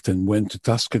and left and went to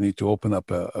Tuscany to open up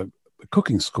a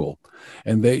cooking school.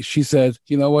 And she said,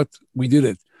 you know what? We did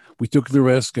it. We took the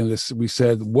risk and we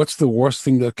said, what's the worst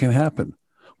thing that can happen?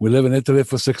 We live in Italy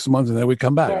for 6 months and then we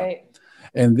come back. Right.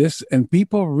 And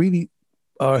people really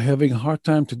are having a hard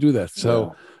time to do that.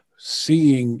 So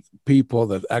seeing people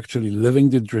that actually living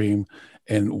the dream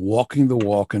and walking the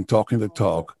walk and talking the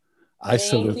talk, I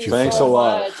salute you. Thanks a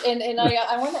lot. And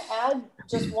I want to add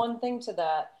just one thing to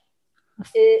that.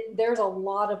 There's a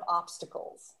lot of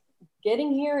obstacles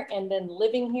getting here and then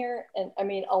living here, and I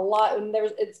mean a lot. And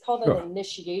it's called an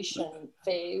initiation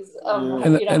phase of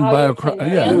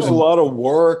there's a lot of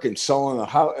work and selling a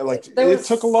house. Like it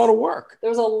took a lot of work. There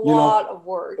was a lot of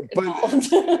work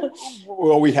involved.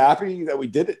 Were we happy that we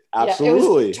did it?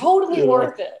 Absolutely, it was totally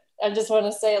worth it. I just want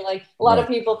to say, like, a lot of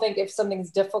people think if something's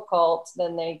difficult,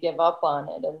 then they give up on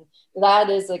it. And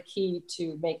that is a key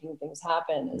to making things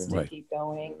happen, is to keep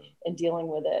going and dealing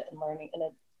with it and learning and,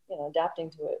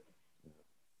 adapting to it.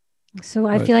 So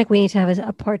I feel like we need to have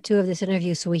a part 2 of this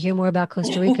interview so we hear more about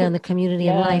Costa Rica and the community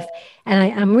and life.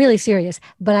 And I'm really serious,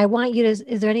 but I want you to,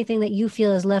 is there anything that you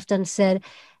feel is left unsaid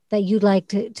that you'd like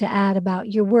to add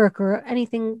about your work or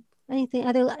anything,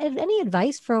 any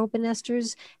advice for open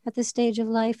nesters at this stage of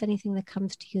life? Anything that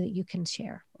comes to you that you can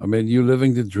share? I mean, you're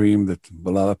living the dream that a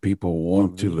lot of people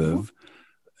want to live,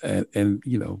 and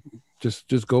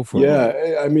just go for it.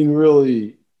 Yeah, I mean,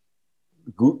 really,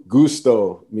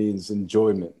 gusto means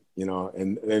enjoyment,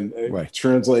 and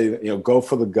translate, go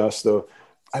for the gusto.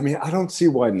 I mean, I don't see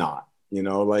why not.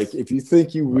 Like if you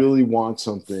think you really want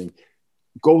something,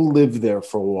 go live there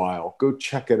for a while. Go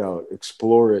check it out,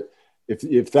 explore it.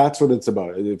 If that's what it's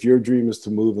about, if your dream is to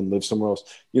move and live somewhere else,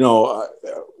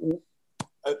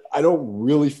 I don't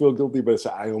really feel guilty, but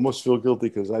I almost feel guilty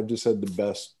because I've just had the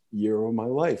best year of my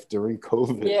life during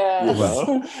COVID. Yeah.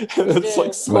 And it's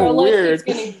like so weird.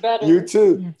 Getting better. You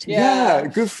too. Yeah.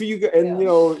 Good for you. And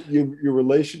your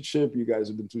relationship, you guys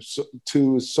have been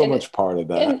through so much part of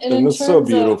that. And it's so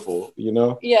beautiful,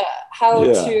 Yeah. How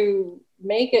to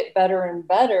make it better and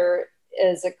better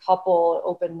as a couple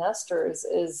open nesters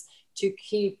is to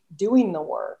keep doing the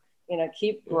work,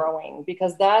 keep growing,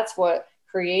 because that's what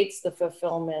creates the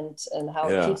fulfillment and how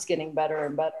it keeps getting better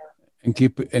and better. And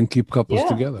keep couples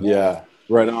together. Yeah,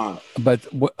 right on. But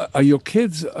are your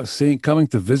kids coming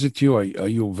to visit you? Are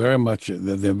you very much?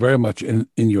 They're very much in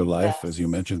your life, as you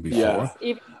mentioned before.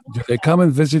 Yeah. Do they come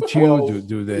and visit you? Well,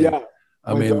 do they? Yeah.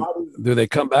 Do they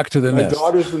come back to the nest? My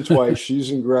daughter's been twice.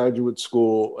 She's in graduate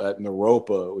school at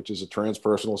Naropa, which is a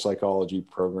transpersonal psychology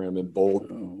program in Boulder.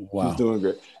 Wow. He's doing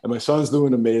great. And my son's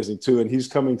doing amazing too. And he's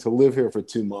coming to live here for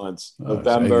 2 months.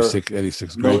 November.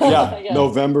 86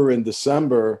 November and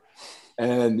December.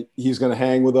 And he's going to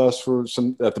hang with us for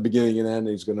some at the beginning and end.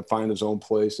 He's going to find his own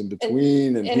place in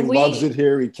between. And he loves it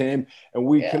here. He came and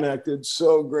we connected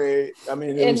so great. I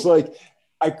mean, it was like,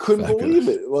 I couldn't believe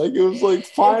it. Like, it was like,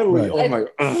 finally, oh my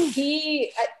God.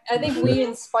 I think we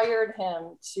inspired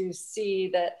him to see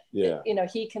that,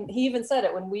 he even said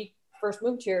it when we first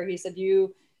moved here. He said,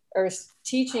 you are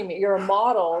teaching me, you're a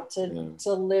model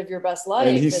to live your best life.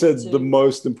 And he said the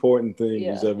most important thing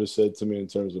he's ever said to me in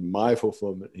terms of my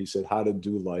fulfillment. He said, how to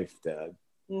do life, Dad.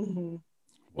 Mm-hmm.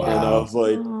 Wow. And I was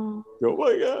like, oh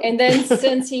my God. And then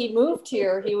since he moved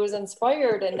here, he was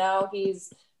inspired, and now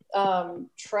he's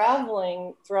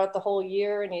traveling throughout the whole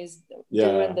year, and he's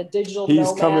doing the digital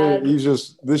nomad. Coming. He's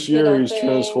just this year he's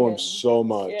transformed so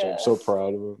much. I'm so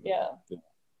proud of him. Yeah.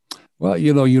 Well,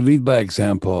 you lead by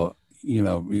example.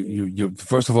 You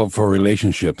first of all, for a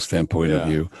relationship standpoint of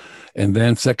view, and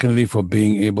then secondly for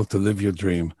being able to live your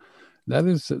dream. That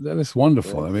is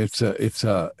wonderful. I mean,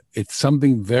 it's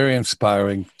something very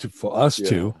inspiring for us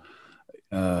too.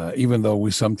 Even though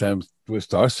we sometimes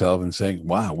twist ourselves and saying,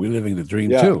 "Wow, we're living the dream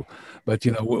too," but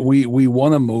we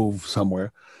want to move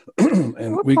somewhere.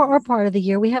 And we're part of the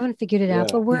year. We haven't figured it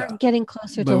out, but we're getting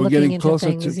closer to looking into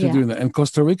things. To doing that. And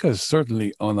Costa Rica is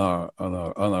certainly on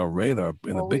our radar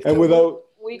in a big. And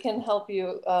we can help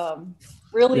you.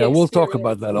 Really, we'll talk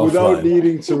about that without offline.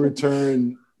 Needing to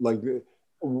return. Like,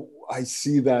 I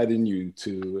see that in you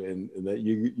too, and that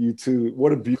you too.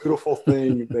 What a beautiful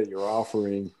thing that you're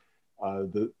offering.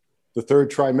 The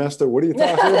third trimester. What are you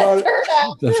talking about?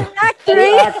 Act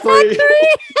three.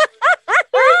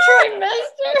 Third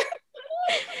trimester.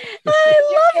 I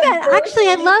love that. Actually,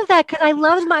 I love that because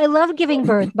I love giving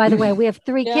birth. By the way, we have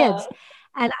 3 kids,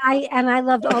 and I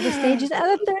loved all the stages. And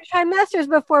the third trimester is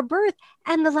before birth,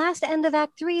 and the last end of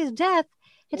Act 3 is death.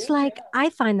 It's like I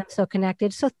find them so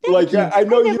connected. So thank you. I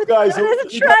know you guys are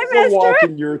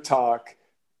walking your talk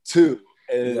too.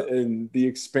 and the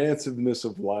expansiveness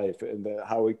of life and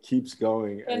how it keeps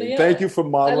going. And thank you for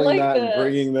modeling that and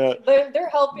bringing that. They're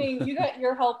helping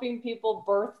you're helping people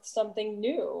birth something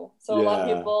new. So a lot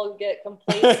of people get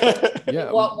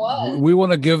complacent. What was? We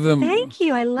want to give them. Thank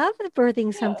you. I love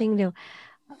birthing something new.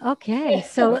 Okay,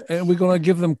 so and we're going to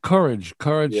give them courage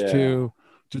to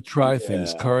try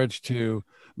things, courage to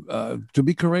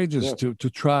be courageous, to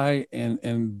try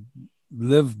and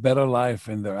live better life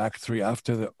in their Act 3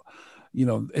 after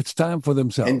it's time for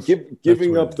themselves. And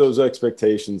giving up those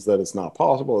expectations that it's not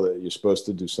possible, that you're supposed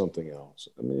to do something else.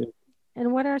 I mean,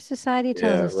 and what our society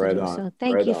tells us to do. So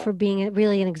thank you for being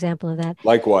really an example of that.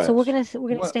 Likewise. So we're gonna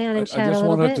stay on and chat a little bit. I just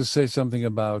want her to say something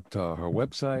about her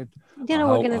website.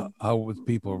 How would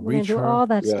people reach her? We're gonna do all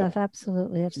that stuff.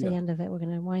 Absolutely, that's the end of it. We're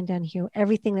gonna wind down here.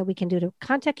 Everything that we can do to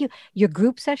contact you. Your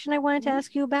group session I wanted to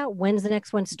ask you about. When's the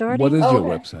next one starting? What is your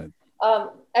website?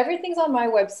 Everything's on my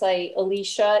website,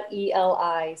 Elicia,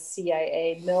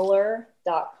 ELICIA,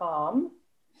 Miller.com.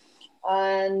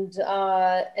 And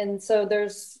so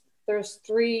there's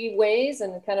 3 ways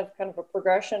and kind of a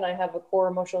progression. I have a core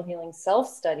emotional healing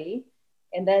self-study,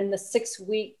 and then the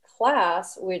 6-week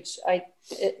class, which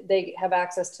they have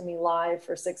access to me live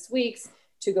for 6 weeks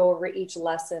to go over each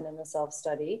lesson in the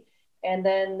self-study. And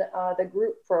then the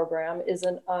group program is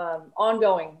an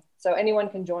ongoing. So anyone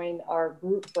can join our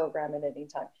group program at any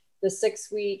time. The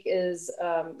 6-week is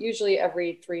usually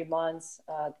every 3 months.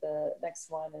 The next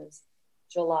one is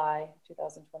July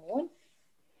 2021,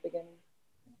 beginning.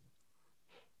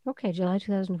 Okay, July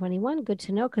 2021. Good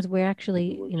to know, because we're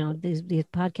actually, these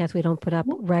podcasts we don't put up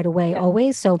right away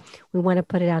always. So we want to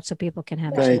put it out so people can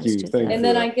have a chance to. Thank you. And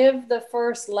then I give the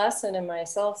first lesson in my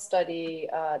self-study,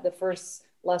 the first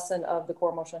lesson of the core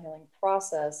emotional healing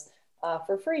process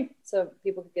for free. So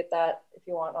people can get that if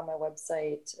you want on my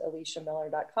website,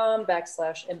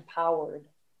 EliciaMiller.com/empowered.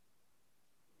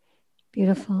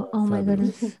 Beautiful. Oh my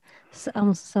goodness.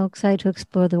 I'm so excited to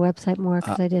explore the website more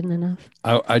because I didn't enough.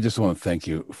 I just want to thank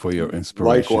you for your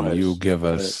inspiration. Likewise.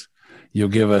 You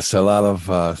give us a lot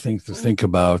of things to think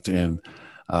about, and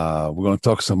we're going to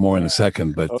talk some more in a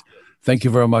second, but thank you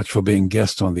very much for being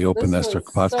guest on the Open Nester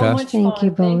podcast. Thank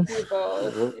you both.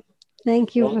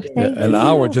 Thank you. An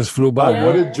hour just flew by.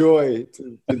 What a joy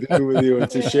to do with you and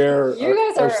to share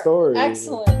our story.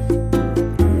 Excellent.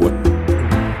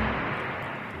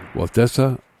 Well,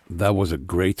 Tessa, that was a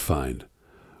great find.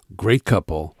 Great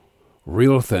couple,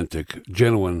 real authentic,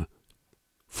 genuine,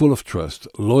 full of trust,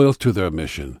 loyal to their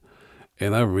mission.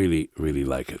 And I really, really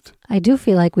like it. I do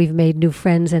feel like we've made new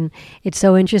friends. And it's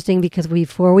so interesting because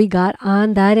before we got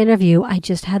on that interview, I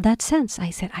just had that sense. I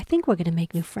said, I think we're going to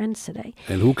make new friends today.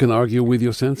 And who can argue with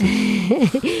your senses?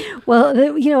 Well,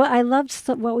 I loved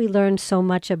what we learned so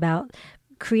much about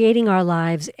creating our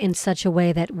lives in such a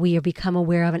way that we are become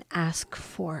aware of and ask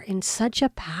for in such a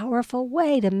powerful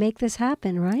way to make this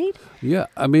happen, right? Yeah,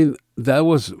 I mean, that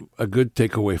was a good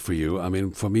takeaway for you. I mean,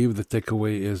 for me, the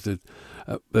takeaway is that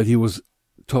he was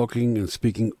talking and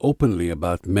speaking openly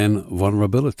about men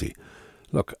vulnerability.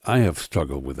 Look, I have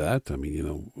struggled with that. I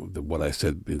mean, what I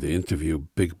said in the interview,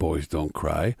 big boys don't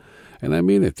cry. And I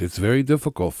mean it. It's very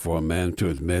difficult for a man to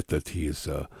admit that he is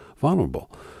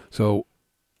vulnerable. So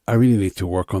I really need to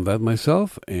work on that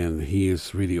myself, and he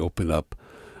has really opened up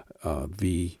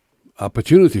the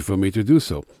opportunity for me to do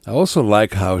so. I also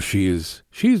like how she's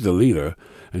the leader,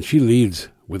 and she leads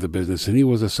with the business, and he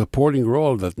was a supporting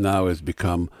role that now has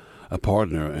become a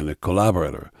partner and a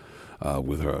collaborator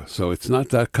with her. So it's not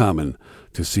that common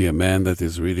to see a man that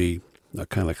is really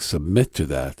kind of like submit to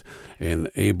that and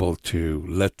able to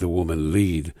let the woman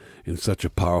lead in such a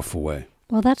powerful way.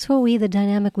 Well, that's what the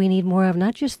dynamic we need more of,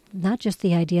 not just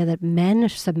the idea that men are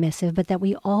submissive, but that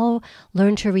we all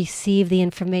learn to receive the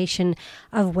information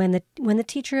of when the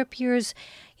teacher appears,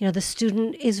 the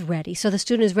student is ready. So the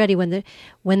student is ready when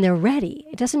they're ready.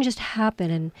 It doesn't just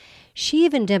happen. And she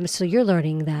even so you're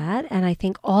learning that, and I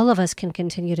think all of us can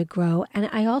continue to grow. And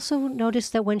I also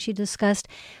noticed that when she discussed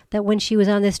that when she was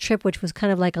on this trip, which was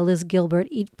kind of like a Liz Gilbert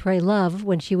Eat, Pray, Love,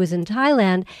 when she was in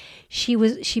Thailand, she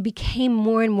became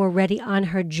more and more ready on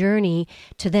her journey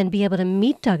to then be able to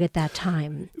meet Doug at that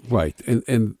time. Right,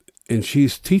 and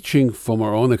she's teaching from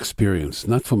her own experience,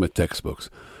 not from the textbooks.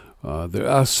 There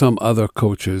are some other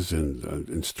coaches and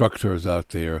instructors out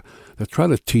there that try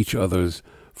to teach others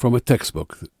from a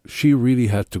textbook. She really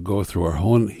had to go through her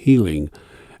own healing,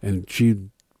 and she,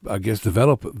 I guess,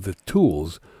 developed the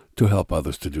tools to help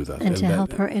others to do that. And to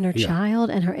help her inner child.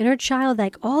 And her inner child,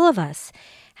 like all of us,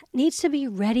 needs to be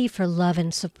ready for love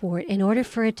and support in order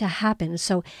for it to happen.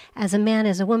 So as a man,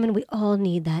 as a woman, we all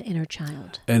need that inner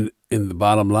child. And in the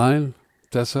bottom line,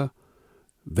 Tessa,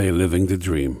 they're living the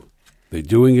dream. They're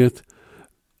doing it,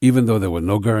 even though there were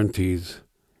no guarantees.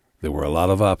 There were a lot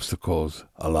of obstacles,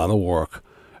 a lot of work,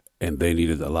 and they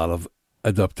needed a lot of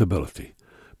adaptability.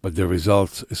 But the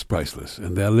result is priceless,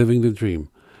 and they're living the dream,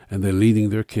 and they're leading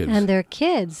their kids. And their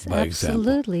kids, by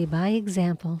absolutely, example. By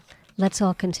example. Let's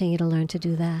all continue to learn to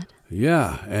do that.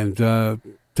 Yeah, and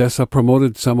Tessa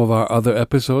promoted some of our other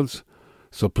episodes,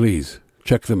 so please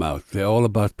check them out. They're all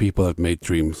about people that made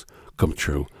dreams come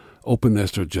true. Open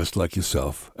nester just like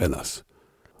yourself and us.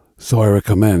 So I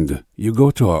recommend you go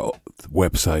to our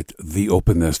website,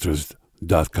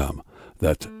 theopennesters.com.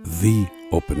 That's The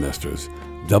Open Nesters,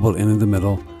 double N in the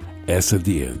middle, S at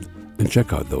the end, and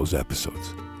check out those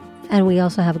episodes. And we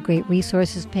also have a great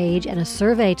resources page and a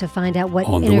survey to find out what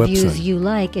interviews you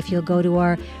like if you'll go to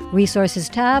our resources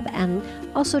tab, and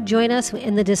also join us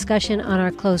in the discussion on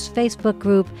our closed Facebook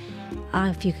group.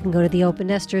 If you can go to the Open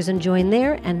Nesters and join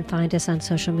there, and find us on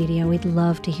social media. We'd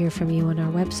love to hear from you on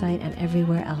our website and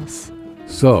everywhere else.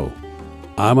 So,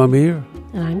 I'm Amir.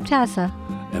 And I'm Tessa.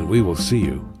 And we will see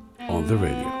you on the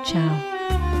radio. Ciao.